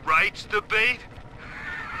religious rights debate?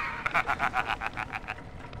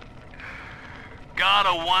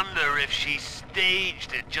 Gotta wonder if she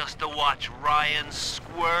staged it just to watch Ryan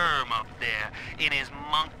squirm up there in his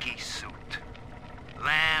monkey suit.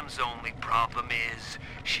 Lamb's only problem is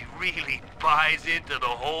she really buys into the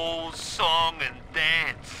whole song and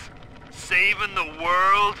dance. Saving the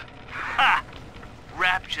world? Ha!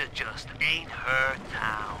 Rapture just ain't her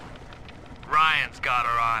town. Ryan's got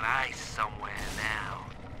her on ice somewhere now.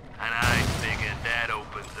 And I figured that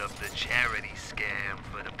opens up the charity scam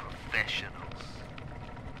for the professionals.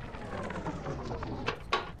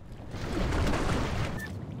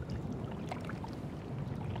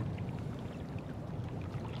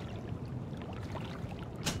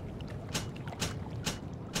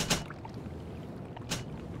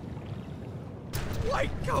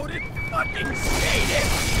 White-coated fucking skating!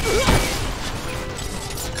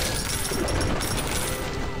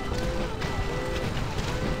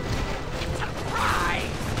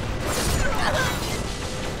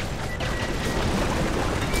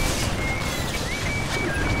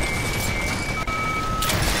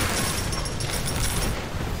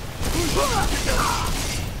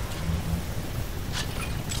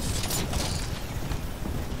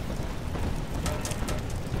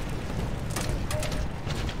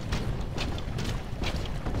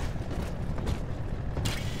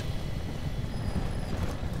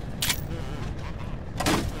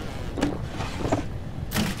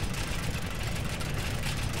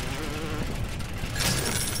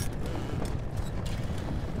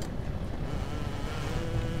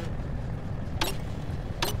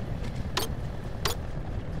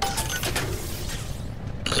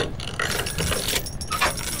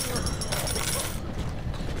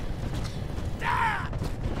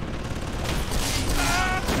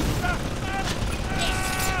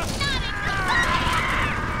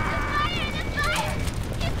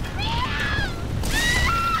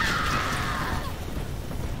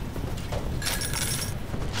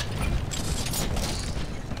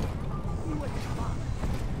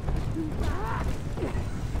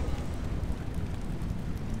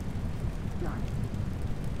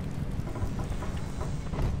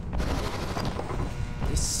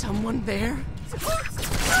 Someone there?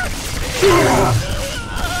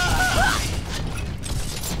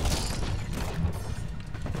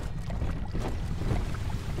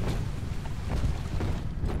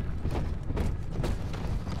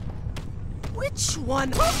 Which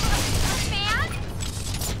one?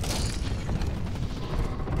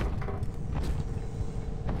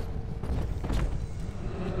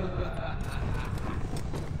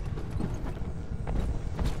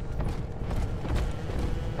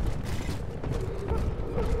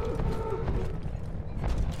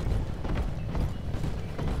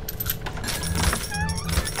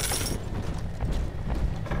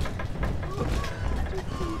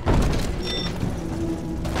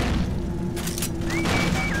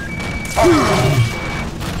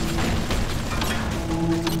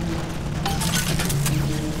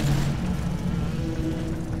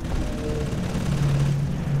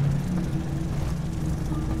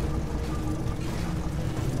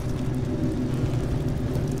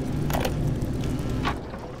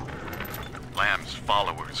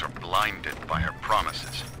 are blinded by her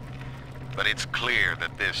promises. But it's clear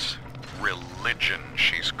that this religion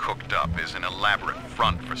she's cooked up is an elaborate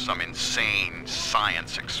front for some insane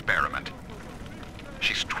science experiment.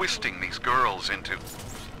 She's twisting these girls into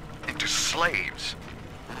slaves,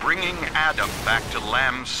 bringing Adam back to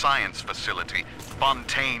Lamb's science facility,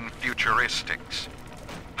 Fontaine Futuristics.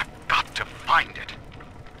 I've got to find it.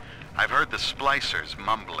 I've heard the splicers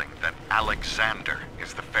mumbling that Alexander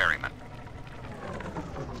is the ferryman.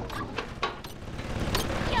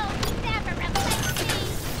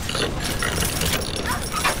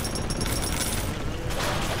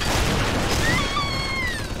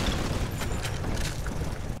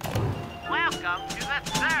 Welcome to the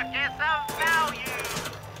Circus of Value!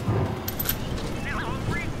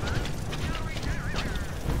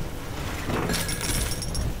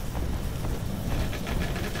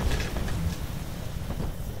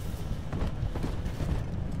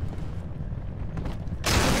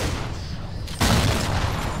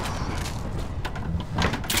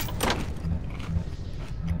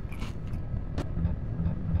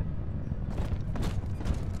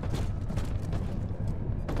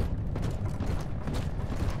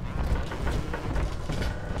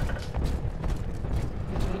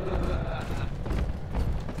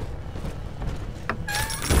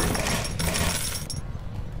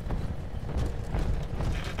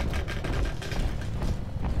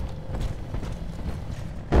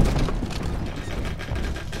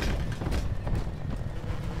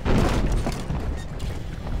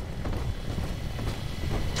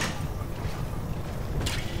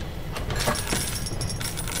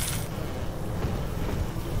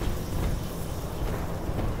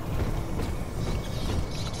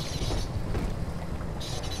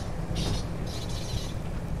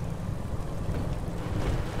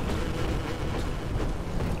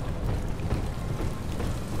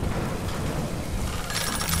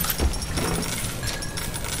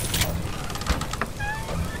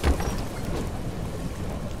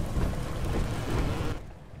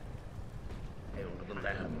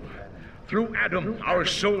 Through Adam, our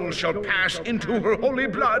soul shall pass into her holy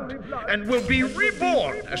blood and will be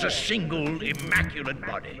reborn as a single immaculate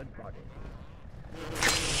body.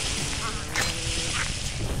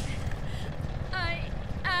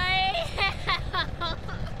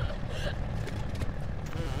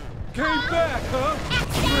 Came back, huh?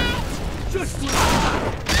 Just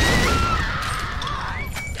like...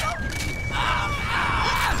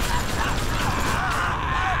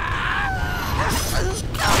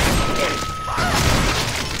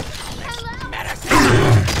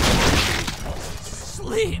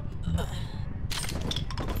 Sleep.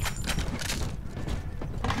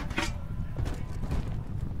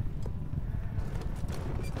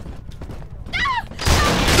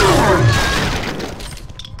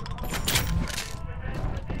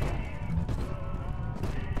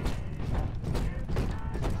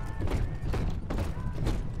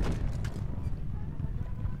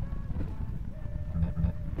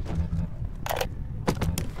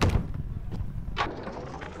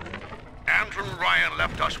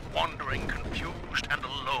 Left us wandering, confused, and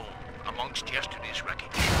alone amongst yesterday's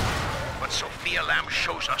wreckage. But Sofia Lamb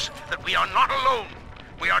shows us that we are not alone.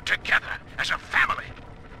 We are together as a family.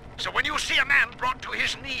 So when you see a man brought to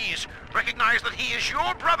his knees, recognize that he is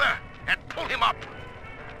your brother and pull him up.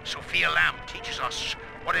 Sofia Lamb teaches us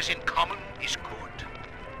what is in common is good.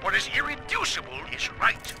 What is irreducible is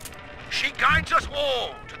right. She guides us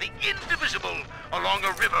all to the indivisible along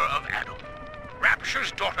a river of Adam.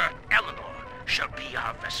 Rapture's daughter, Eleanor, shall be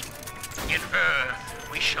our vessel. In her,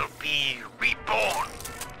 we shall be reborn.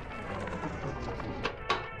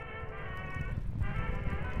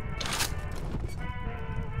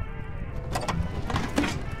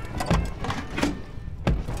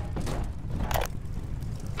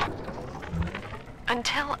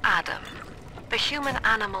 Until Adam, the human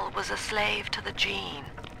animal was a slave to the gene,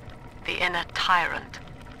 the inner tyrant.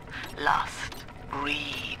 Lust,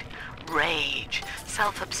 greed, rage,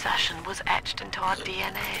 self-obsession was etched into our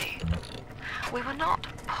DNA. We were not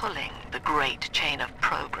pulling the great chain of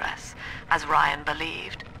progress, as Ryan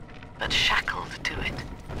believed, but shackled to it.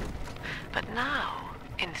 But now,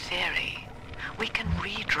 in theory, we can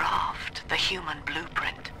redraft the human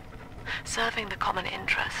blueprint. Serving the common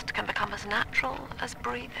interest can become as natural as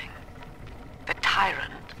breathing. The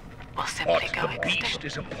tyrant will simply go extinct. The beast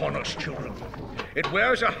is upon us, children. It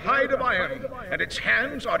wears a hide of iron, and its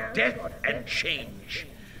hands are death and change.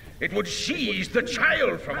 It would seize the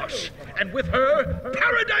child from us, and with her,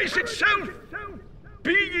 paradise itself.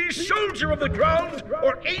 Be ye soldier of the ground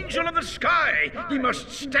or angel of the sky, ye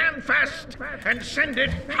must stand fast and send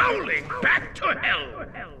it howling back to hell.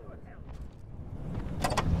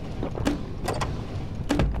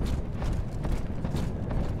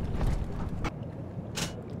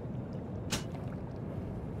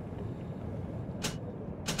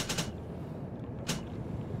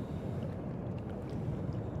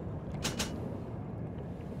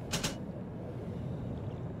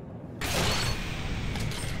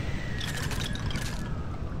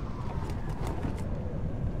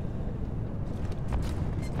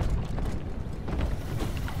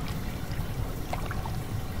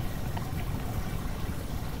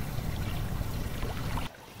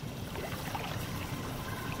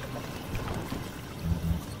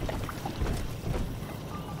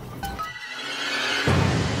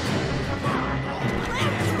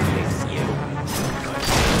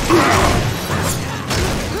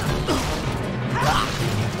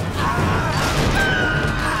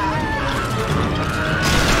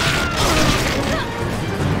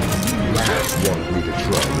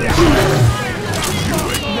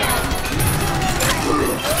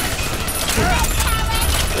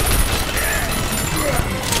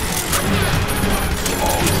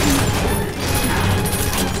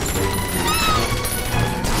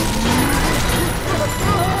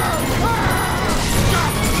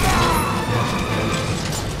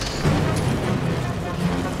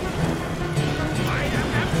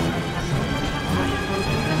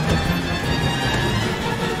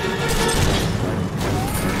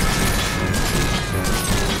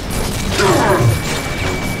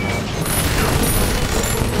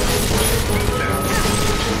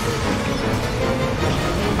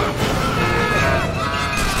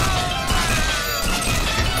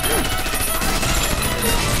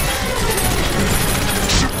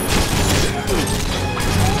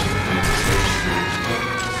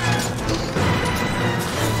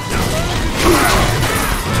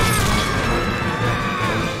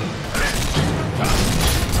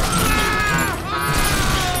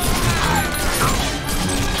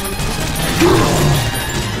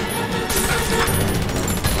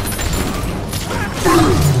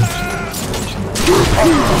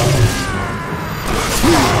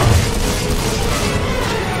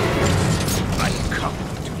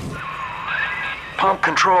 Pump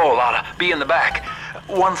control ought to be in the back.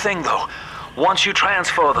 One thing though, once you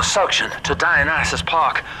transfer the suction to Dionysus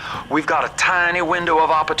Park, we've got a tiny window of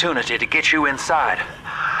opportunity to get you inside.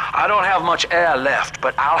 I don't have much air left,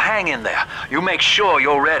 but I'll hang in there. You make sure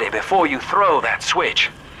you're ready before you throw that switch.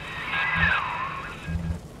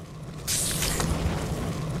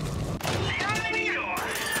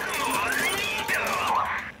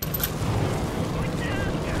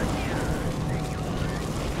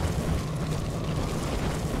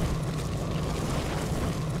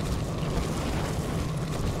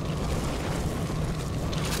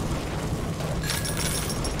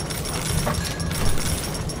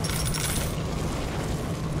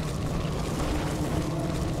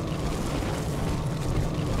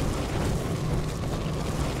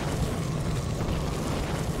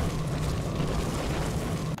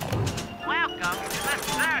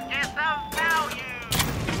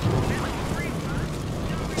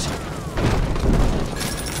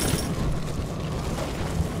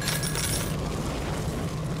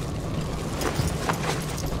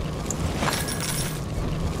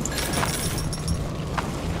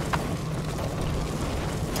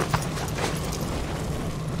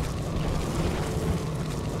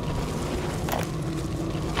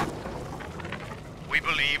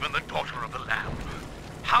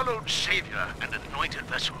 Savior and anointed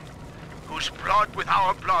vessel, whose blood with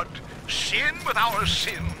our blood, sin with our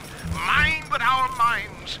sin, mind with our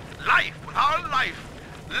minds, life with our life,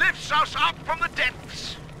 lifts us up from the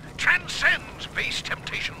depths, transcends base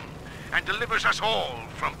temptation, and delivers us all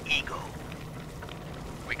from ego.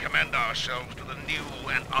 We commend ourselves to the new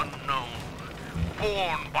and unknown,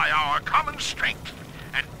 born by our common strength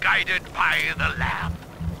and guided by the Lamb.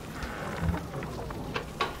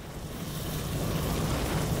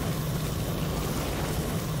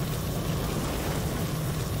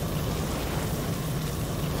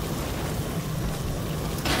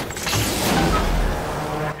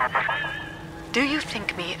 Do you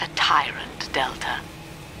think me a tyrant, Delta?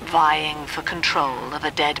 Vying for control of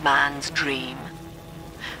a dead man's dream?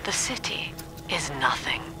 The city is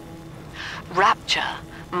nothing. Rapture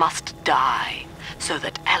must die so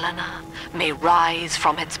that Eleanor may rise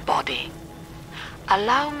from its body.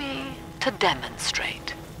 Allow me to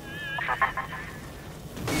demonstrate.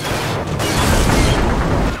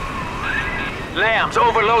 Lamb's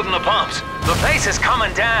overloading the pumps. The place is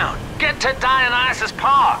coming down. Get to Dionysus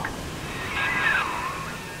Park.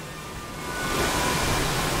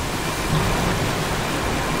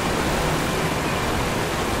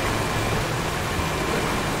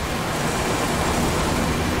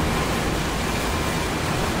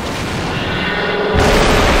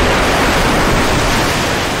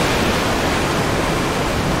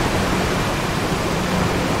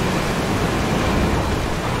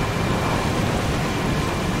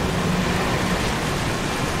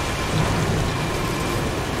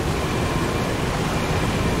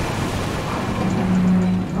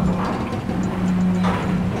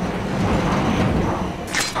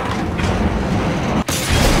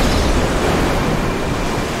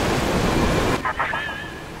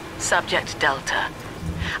 Subject Delta,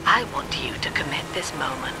 I want you to commit this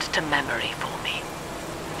moment to memory for me.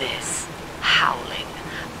 This howling,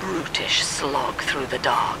 brutish slog through the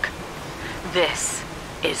dark. This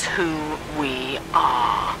is who we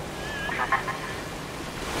are.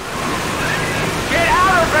 Get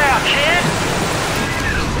out of there, kid!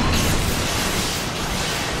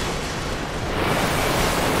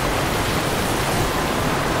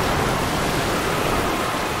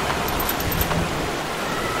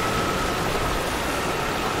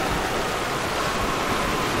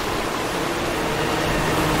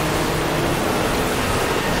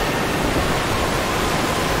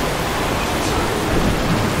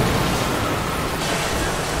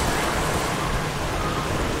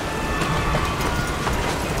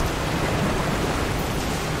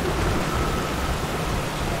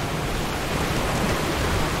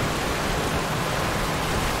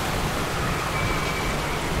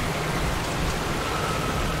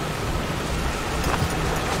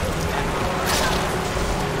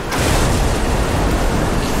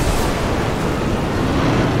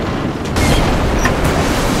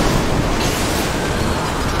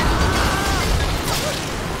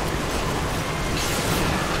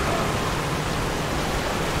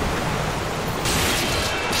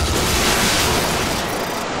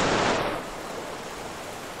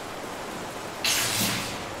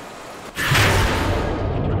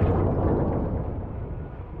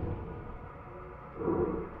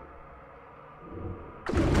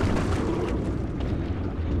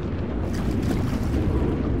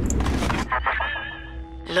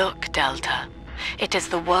 Look, Delta. It is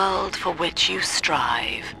the world for which you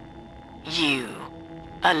strive. You,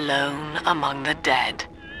 alone among the dead,